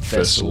this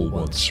vessel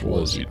once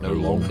was, it no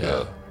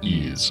longer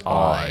is.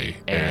 I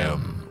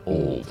am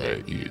all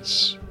there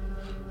is.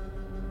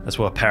 That's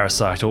what a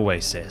parasite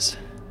always says.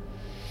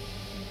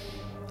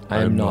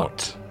 I am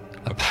not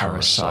a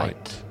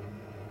parasite.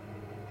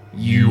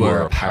 You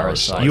are a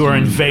parasite. You are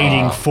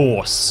invading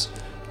force,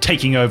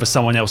 taking over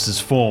someone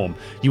else's form.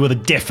 You are the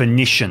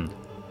definition.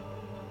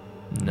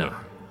 No.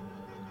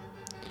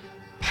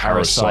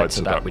 Parasites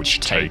are that which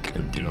take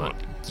and do not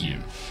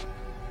give.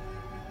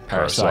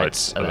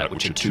 Parasites are that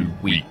which are too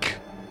weak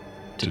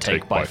to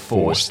take by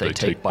force, they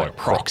take by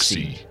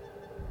proxy.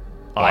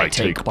 I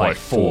take by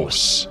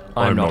force.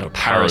 I am not a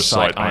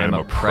parasite, I am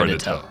a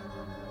predator.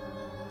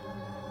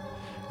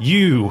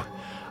 You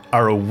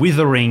are a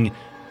withering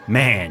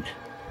man.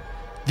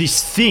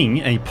 This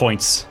thing, and he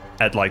points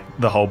at like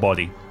the whole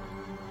body.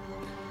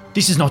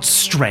 This is not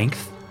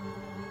strength.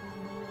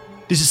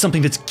 This is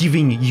something that's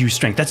giving you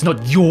strength. That's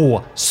not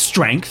your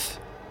strength.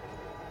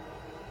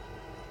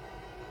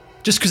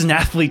 Just because an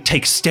athlete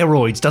takes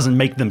steroids doesn't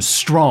make them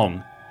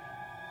strong.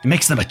 It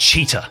makes them a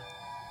cheater.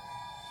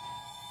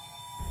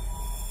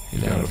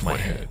 Get out of my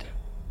head.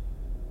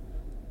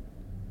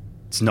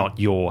 It's not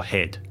your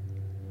head.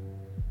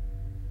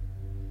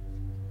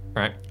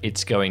 Right,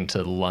 it's going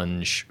to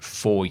lunge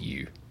for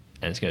you,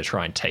 and it's going to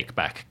try and take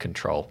back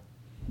control.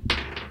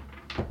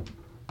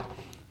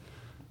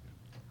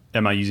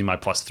 Am I using my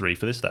 +3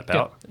 for this, that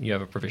power? Yeah, you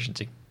have a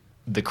proficiency.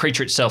 The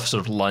creature itself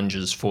sort of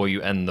lunges for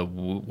you, and the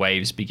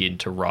waves begin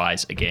to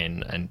rise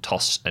again and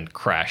toss and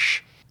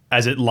crash.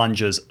 As it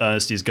lunges,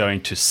 Ernest is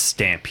going to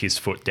stamp his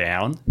foot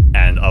down,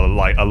 and a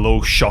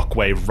little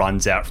shockwave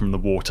runs out from the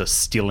water,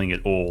 stilling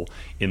it all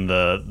in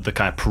the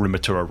kind of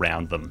perimeter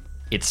around them.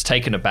 It's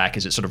taken aback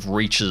as it sort of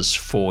reaches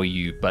for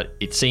you, but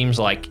it seems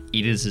like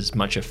it is as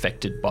much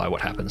affected by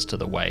what happens to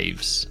the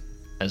waves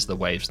as the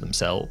waves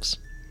themselves.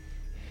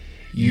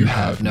 You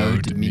have no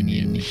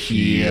dominion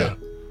here.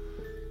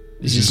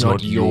 This is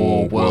not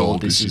your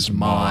world, this is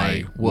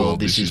my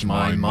world, this is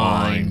my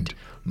mind,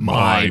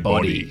 my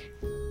body.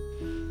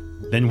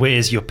 Then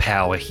where's your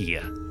power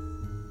here?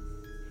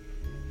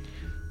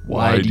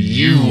 Why do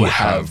you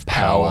have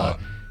power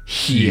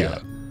here?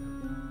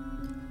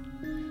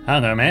 I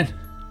don't know, man.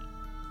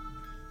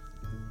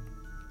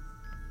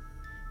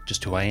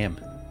 Just who I am.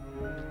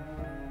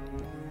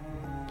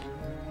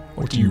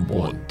 What do you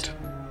want?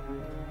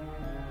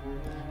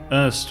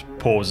 Ernest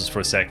pauses for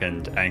a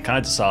second and kind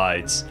of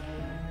decides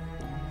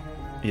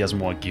he doesn't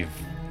want to give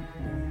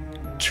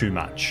too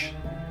much.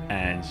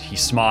 And he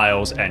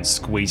smiles and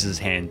squeezes his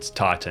hands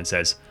tighter and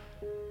says,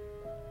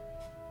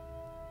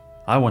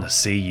 I want to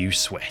see you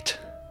sweat.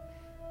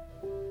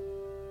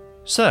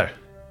 So,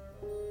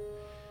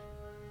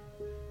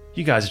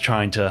 you guys are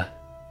trying to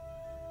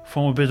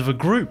form a bit of a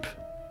group.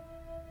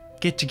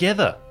 Get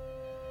together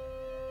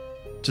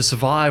to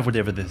survive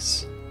whatever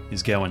this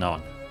is going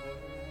on.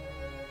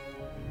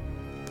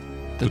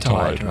 The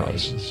tide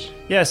rises.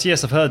 Yes,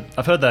 I've heard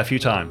that a few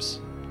times.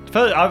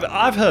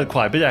 I've heard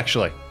quite a bit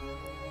actually.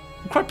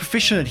 I'm quite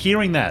proficient at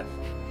hearing that.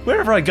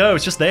 Wherever I go,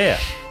 it's just there.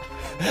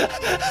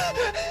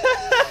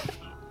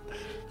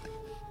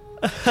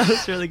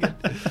 That's really good.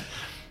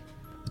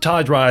 The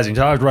tide's rising,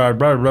 tide's rising,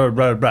 blah, blah,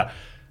 blah, blah.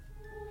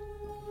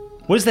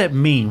 What does that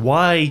mean?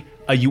 Why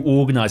are you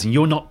organizing?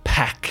 You're not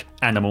pack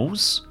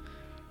animals.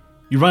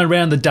 You run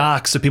around the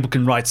dark so people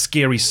can write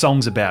scary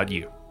songs about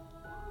you.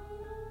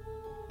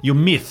 You're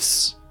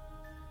myths.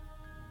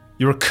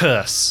 You're a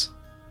curse.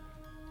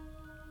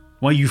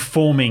 Why are you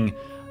forming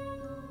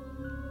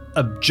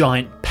a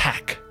giant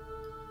pack?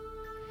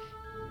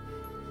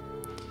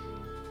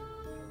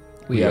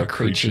 We are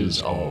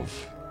creatures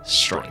of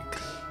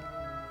strength.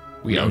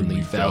 We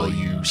only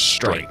value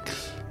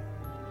strength.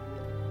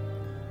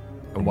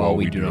 And while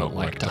we do not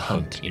like to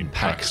hunt in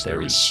packs,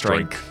 there is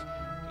strength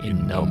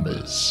in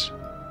numbers.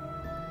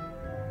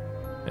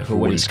 And for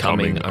what is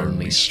coming,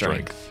 only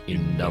strength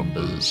in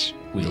numbers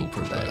will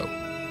prevail.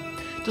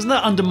 Doesn't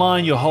that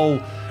undermine your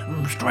whole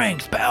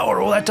strength,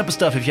 power, all that type of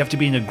stuff if you have to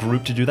be in a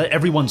group to do that?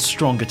 Everyone's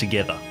stronger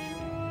together.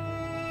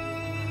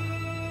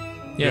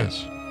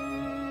 Yes.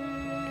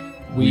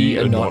 We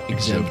are not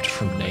exempt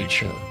from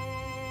nature.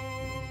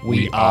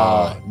 We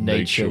are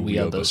nature. We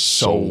are the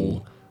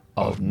soul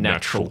of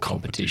natural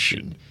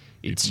competition.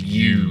 It's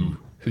you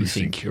who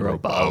think you're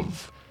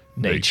above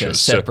nature,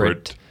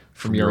 separate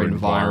from your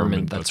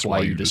environment. That's why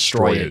you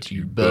destroy it,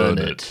 you burn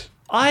it.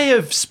 I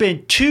have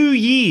spent 2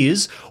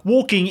 years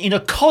walking in a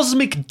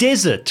cosmic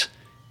desert.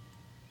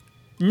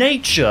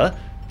 Nature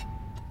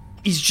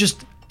is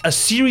just a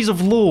series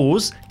of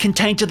laws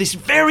contained to this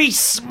very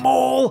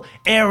small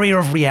area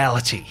of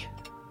reality.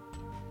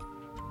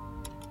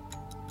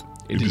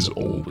 It is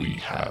all we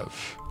have.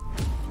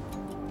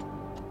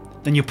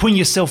 Then you're putting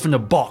yourself in a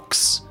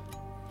box.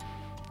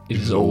 It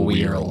is all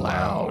we are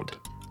allowed.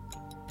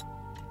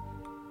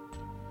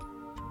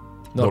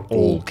 Not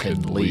all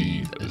can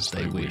leave as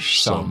they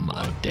wish. Some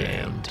are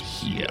damned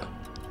here.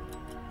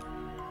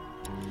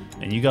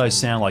 And you guys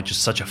sound like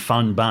just such a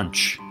fun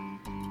bunch.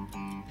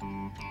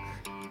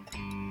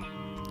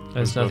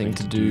 Has nothing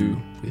to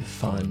do with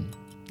fun.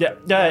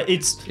 Yeah,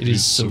 it's... It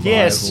is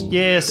survival.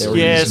 Yes. There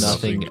is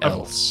nothing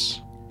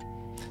else.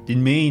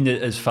 Didn't mean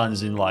it as fun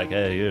as in like,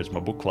 hey, yeah, it's my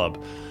book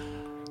club.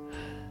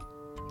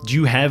 Do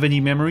you have any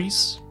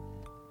memories?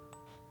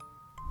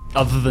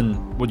 Other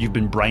than what you've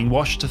been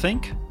brainwashed to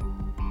think?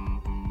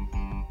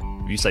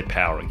 You say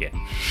power again.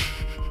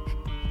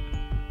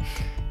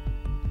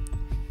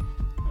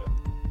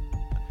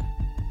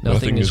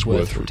 Nothing is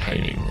worth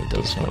retaining that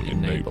does not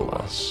enable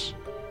us.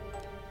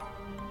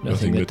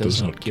 Nothing that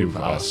does not give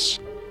us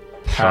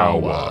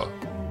power.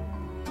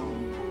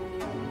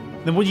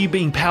 Then what are you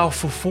being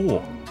powerful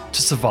for?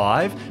 To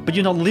survive? But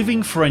you're not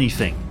living for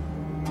anything.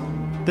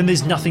 Then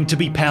there's nothing to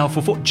be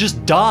powerful for.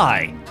 Just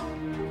die.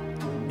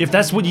 If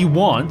that's what you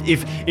want,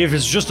 if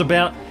it's just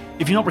about,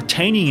 if you're not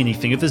retaining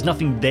anything, if there's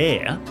nothing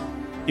there,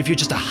 if you're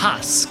just a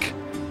husk,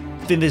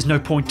 then there's no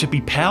point to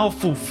be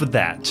powerful for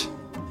that.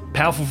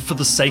 Powerful for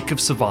the sake of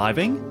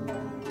surviving?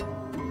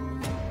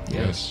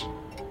 Yes.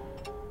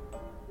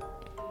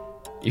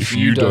 If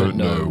you don't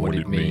know what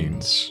it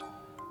means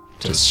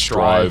to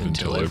strive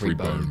until every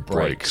bone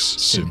breaks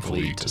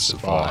simply to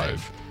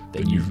survive,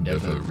 then you've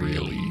never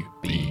really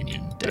been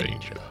in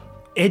danger.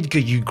 Edgar,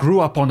 you grew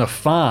up on a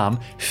farm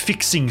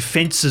fixing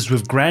fences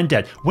with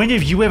Grandad. When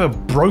have you ever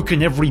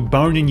broken every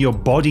bone in your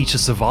body to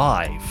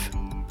survive?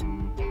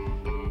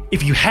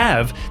 If you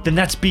have, then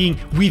that's being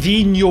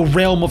within your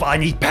realm of I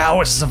need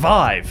power to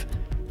survive.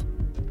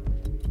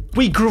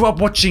 We grew up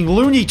watching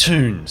Looney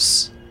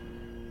Tunes.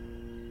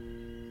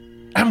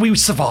 And we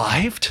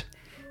survived.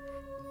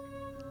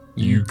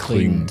 You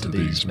cling to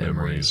these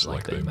memories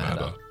like they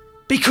matter.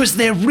 Because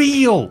they're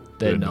real.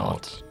 They're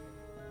not.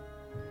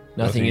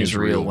 Nothing is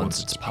real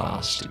once it's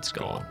past, it's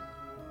gone.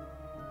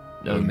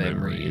 No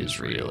memory is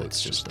real,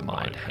 it's just the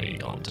mind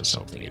hanging on to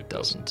something it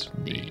doesn't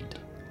need.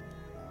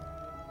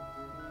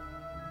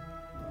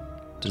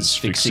 Does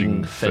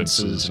fixing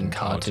fences and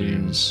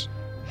cartoons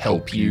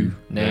help you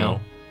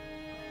now?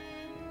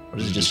 Or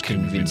does it just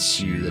convince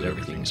you that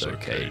everything's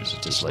okay? Does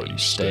it just let you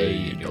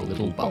stay in your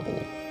little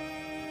bubble?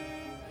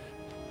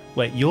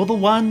 Wait, you're the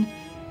one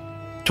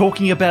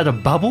talking about a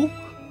bubble?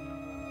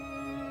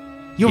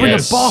 You're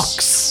Yes. in a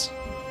box.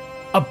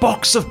 A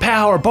box of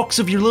power, a box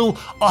of your little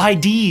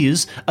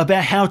ideas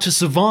about how to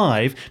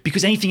survive,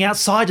 because anything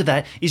outside of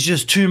that is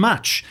just too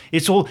much.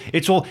 It's all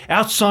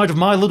outside of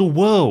my little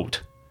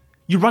world.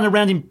 You run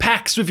around in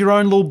packs with your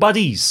own little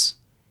buddies.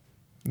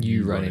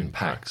 You run in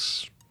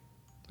packs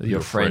with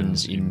your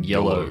friends in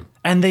yellow.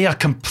 And they are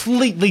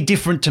completely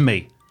different to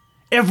me.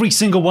 Every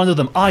single one of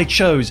them I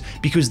chose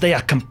because they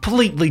are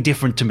completely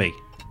different to me.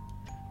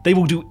 They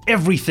will do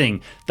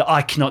everything that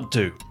I cannot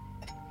do.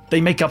 They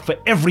make up for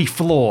every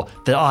flaw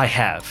that I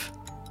have.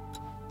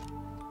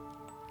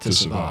 To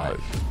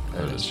survive,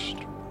 Ernest.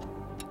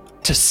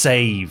 To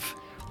save.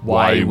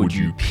 Why would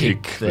you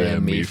pick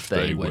them if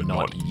they were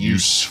not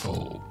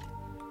useful?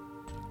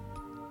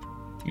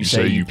 You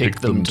say you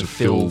pick them to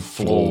fill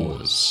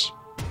flaws.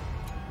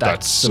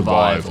 That's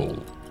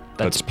survival.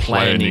 That's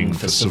planning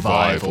for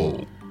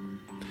survival.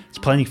 It's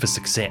planning for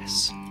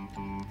success.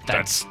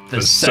 That's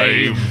the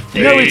same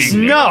thing. No, it's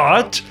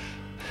not!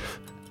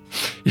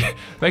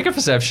 Make a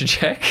perception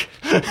check.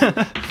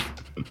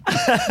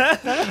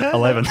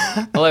 11.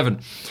 11.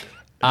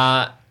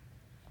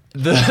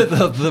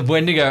 The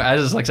Wendigo,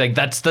 as it's like saying,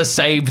 that's the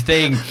same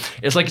thing.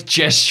 It's like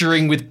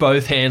gesturing with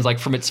both hands, like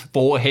from its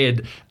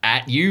forehead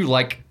at you,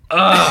 like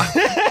ugh.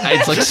 And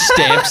it's like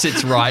stamps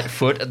its right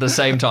foot at the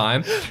same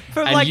time.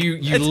 From, And like, you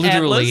its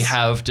literally antlers.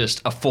 have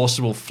just a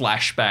forcible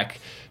flashback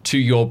to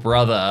your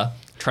brother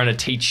trying to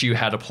teach you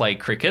how to play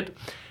cricket.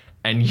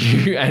 And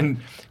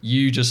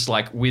you just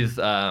like with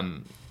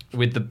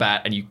the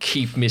bat, and you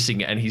keep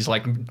missing it, and he's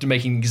like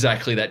making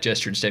exactly that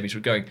gesture and stamping his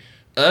foot going,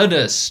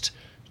 Ernest,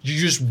 you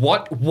just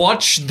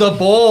watch the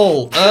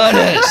ball,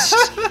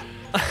 Ernest.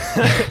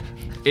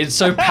 It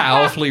so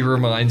powerfully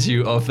reminds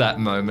you of that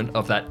moment,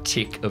 of that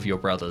tick of your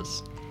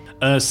brother's.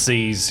 Ernest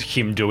sees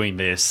him doing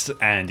this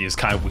and is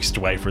kind of whisked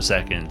away for a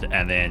second,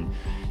 and then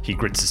he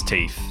grits his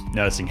teeth,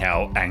 noticing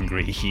how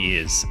angry he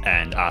is,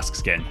 and asks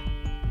again,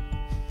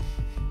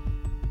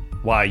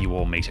 "Why are you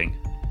all meeting?"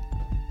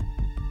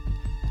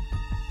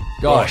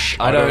 Gosh,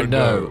 I don't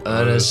know,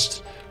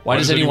 Ernest. Why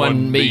does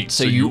anyone meet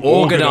so you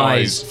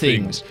organize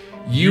things?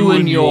 You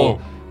and your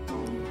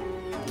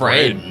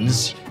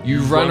friends,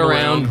 you run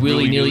around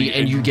willy-nilly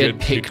and you get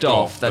picked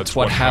off. That's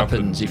what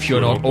happens. If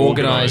you're not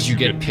organized, you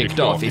get picked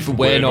off. If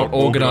we're not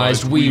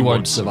organized, we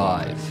won't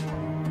survive.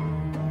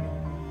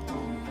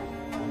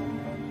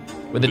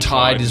 When the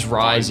tide is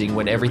rising,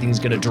 when everything's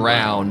gonna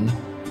drown,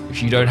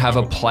 if you don't have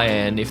a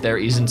plan, if there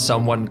isn't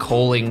someone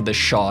calling the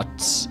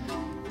shots,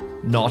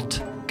 not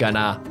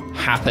gonna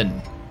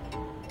happen.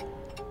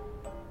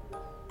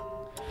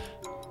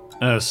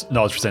 Ernest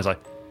nods for a second, like,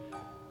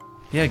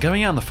 "Yeah,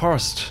 going out in the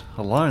forest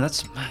alone,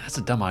 that's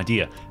a dumb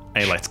idea."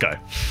 And he lets go.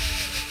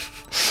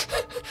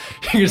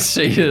 You can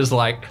see there's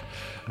like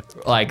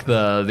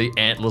the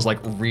antlers like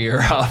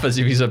rear up as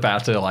if he's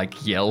about to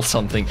like yell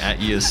something at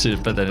you,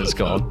 but then it's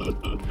gone.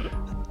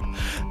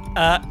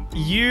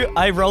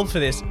 I rolled for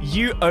this.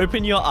 You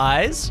open your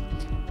eyes,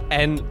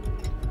 and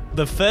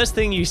the first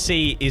thing you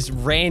see is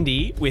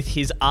Randy with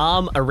his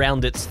arm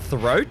around its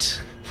throat.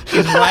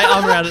 His right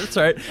arm around its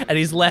throat, and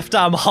his left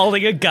arm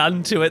holding a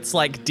gun to its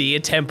like deer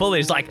temple. And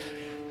he's like,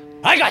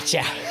 "I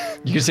gotcha."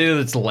 You can see that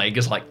its leg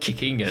is like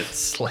kicking at its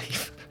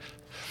sleeve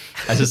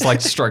as it's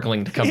like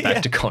struggling to come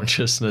back to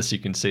consciousness. You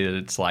can see that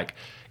it's like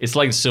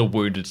still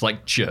wounded. It's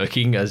like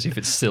jerking as if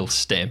it's still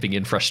stamping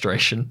in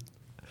frustration.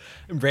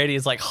 And Randy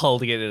is like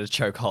holding it in a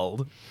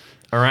chokehold.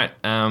 All right,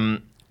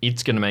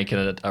 it's gonna make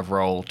it a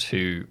roll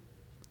to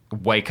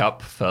wake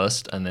up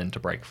first and then to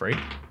break free.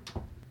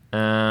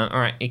 All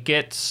right, it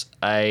gets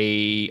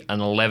an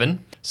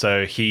 11.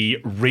 So he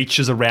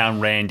reaches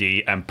around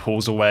Randy and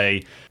pulls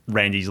away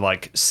Randy's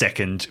like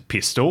second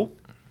pistol,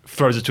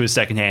 throws it to his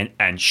second hand,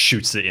 and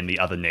shoots it in the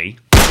other knee.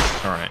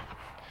 All right.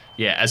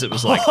 Yeah, as it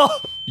was like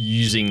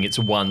using its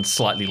one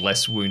slightly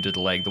less wounded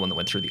leg, the one that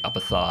went through the upper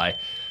thigh,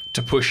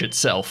 to push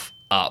itself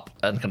up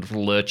and kind of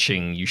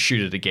lurching, you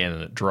shoot it again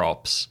and it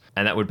drops.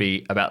 And that would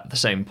be about the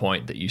same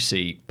point that you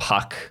see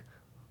Puck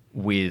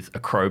with a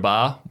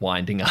crowbar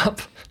winding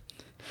up.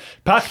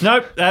 Puck,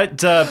 nope,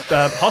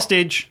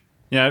 hostage.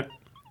 You know,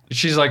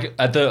 She's like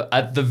at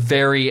the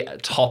very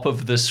top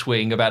of the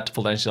swing, about to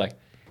pull down. She's like,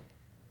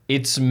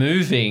 "It's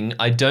moving.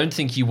 I don't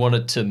think you want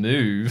it to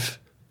move."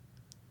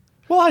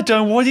 "Well, I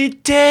don't want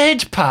it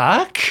dead,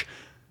 Puck."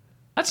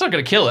 "That's not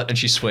going to kill it." And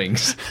she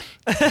swings.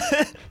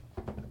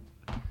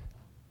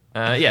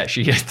 Yeah,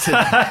 she hits it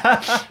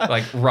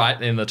like right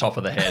in the top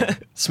of the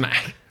head.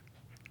 Smack.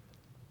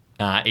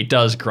 It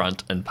does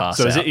grunt and pass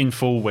out. So is it in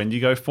full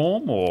Wendigo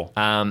form, or?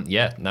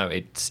 Yeah, no,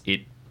 it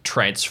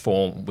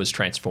was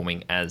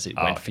transforming as it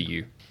went for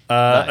you.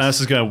 Nice.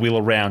 Ernest is going to wheel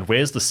around.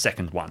 Where's the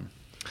second one?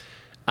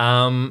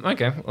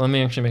 Okay, let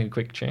me actually make a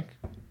quick check.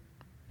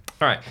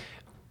 All right.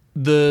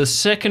 The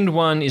second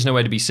one is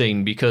nowhere to be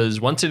seen because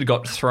once it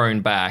got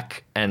thrown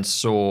back and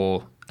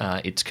saw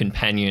its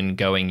companion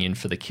going in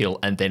for the kill,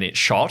 and then it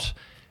shot,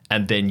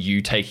 and then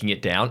you taking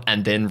it down,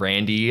 and then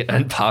Randy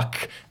and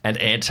Puck and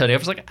Ant turning up,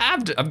 was like,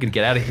 I'm going to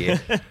get out of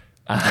here.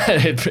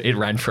 It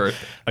ran for it.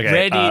 Okay,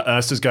 Randy-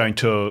 Ernest is going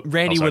to...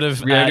 Randy would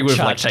have Randy would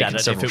have like charged at taken it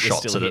if several it was shots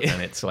still at it, here.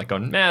 and it's like,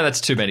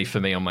 that's too many for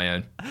me on my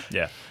own.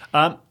 Yeah.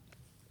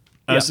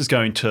 Ernest is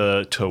going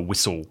to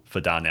whistle for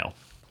Darnell.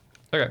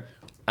 Okay.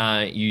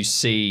 You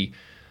see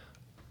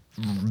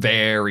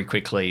very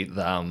quickly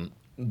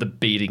the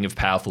beating of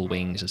powerful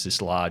wings as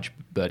this large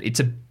bird.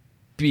 It's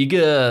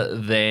bigger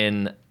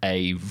than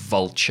a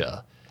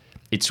vulture.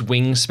 Its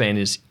wingspan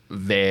is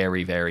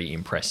very, very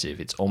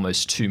impressive. It's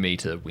almost 2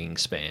 meter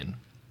wingspan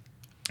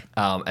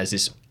as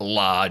this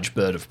large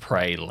bird of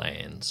prey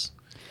lands.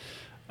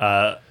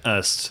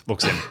 Ernest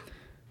looks in.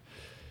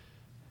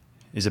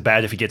 Is it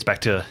bad if he gets back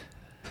to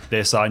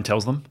their side and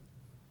tells them?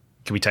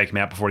 Can we take him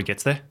out before he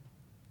gets there?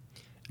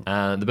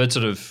 The bird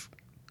sort of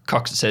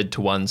cocks its head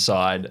to one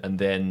side and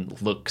then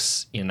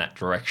looks in that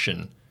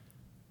direction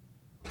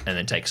and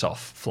then takes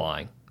off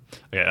flying.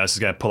 Okay, Ernest is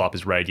going to pull up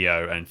his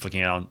radio and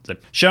flicking it on. Say,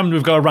 "Sherman,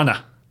 we've got a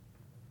runner.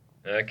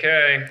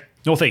 Okay.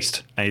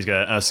 Northeast." And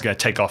Ernest is going to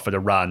take off at a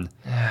run.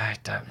 I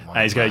don't want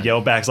And he's going to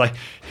yell back. He's like,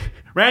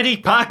 "Randy,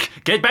 Puck,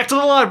 get back to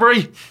the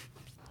library."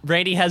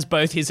 Randy has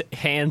both his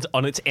hands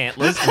on its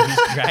antlers and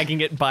he's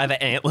dragging it by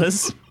the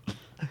antlers.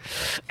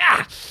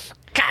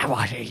 Come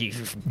on, you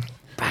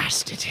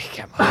bastard.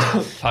 Come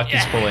on. Puck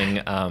is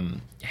pulling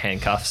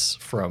handcuffs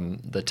from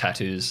the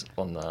tattoos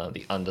on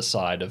the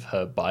underside of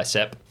her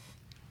bicep,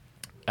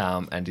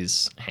 and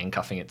is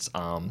handcuffing its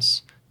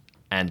arms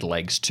and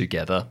legs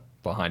together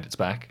behind its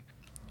back.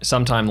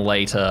 Sometime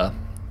later,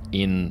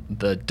 in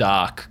the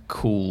dark,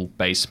 cool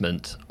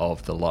basement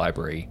of the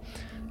library,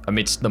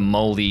 amidst the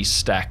mouldy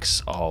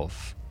stacks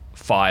of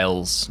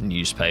files,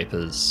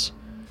 newspapers,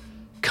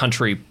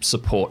 country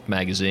support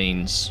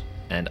magazines,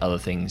 and other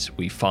things,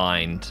 we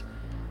find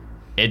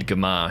Edgar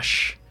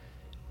Marsh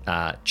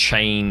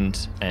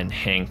chained and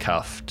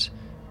handcuffed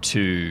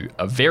to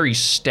a very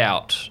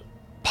stout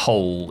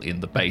pole in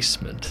the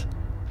basement.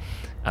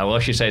 We'll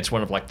actually say it's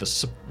one of like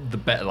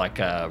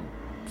the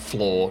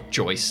floor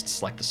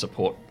joists, like the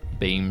support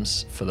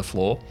beams for the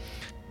floor.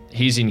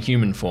 He's in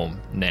human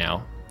form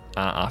now.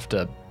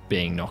 After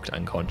being knocked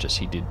unconscious,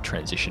 he did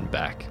transition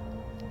back.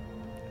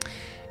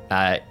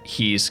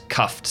 He's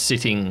cuffed,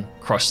 sitting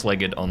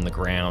cross-legged on the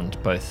ground,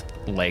 both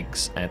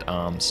legs and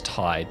arms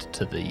tied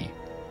to the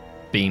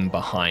beam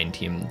behind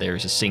him. There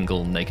is a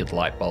single naked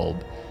light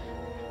bulb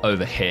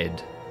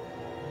overhead,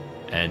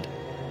 and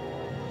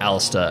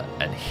Allister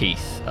and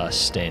Heath are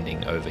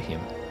standing over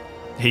him.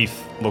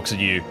 Heath looks at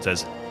you,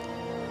 says,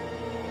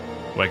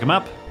 "Wake him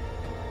up."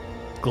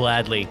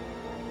 Gladly.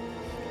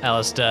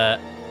 Allister,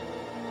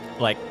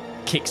 like,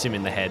 kicks him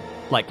in the head.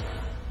 Like,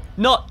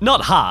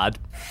 not hard,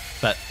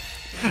 but,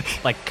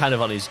 like, kind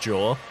of on his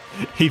jaw.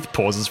 Heath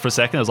pauses for a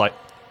second. I was like,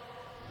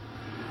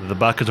 "The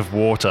bucket of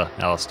water,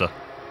 Allister."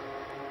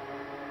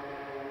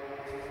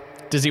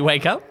 Does he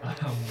wake up?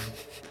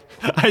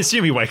 I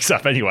assume he wakes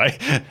up anyway.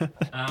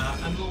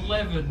 An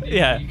 11.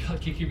 Yeah. You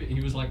kick him. He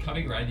was like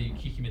coming around. You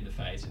kick him in the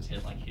face. His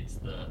head like hits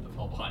the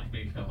pole behind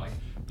him. He kind of like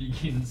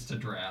begins to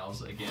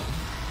drowse again.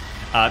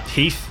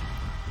 Heath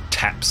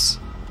taps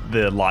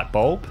the light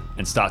bulb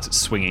and starts it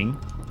swinging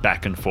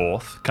back and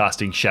forth,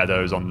 casting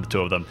shadows on the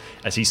two of them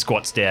as he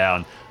squats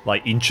down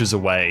like inches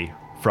away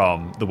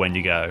from the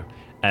Wendigo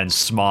and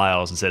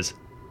smiles and says,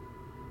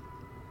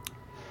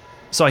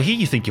 "So I hear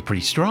you think you're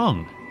pretty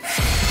strong."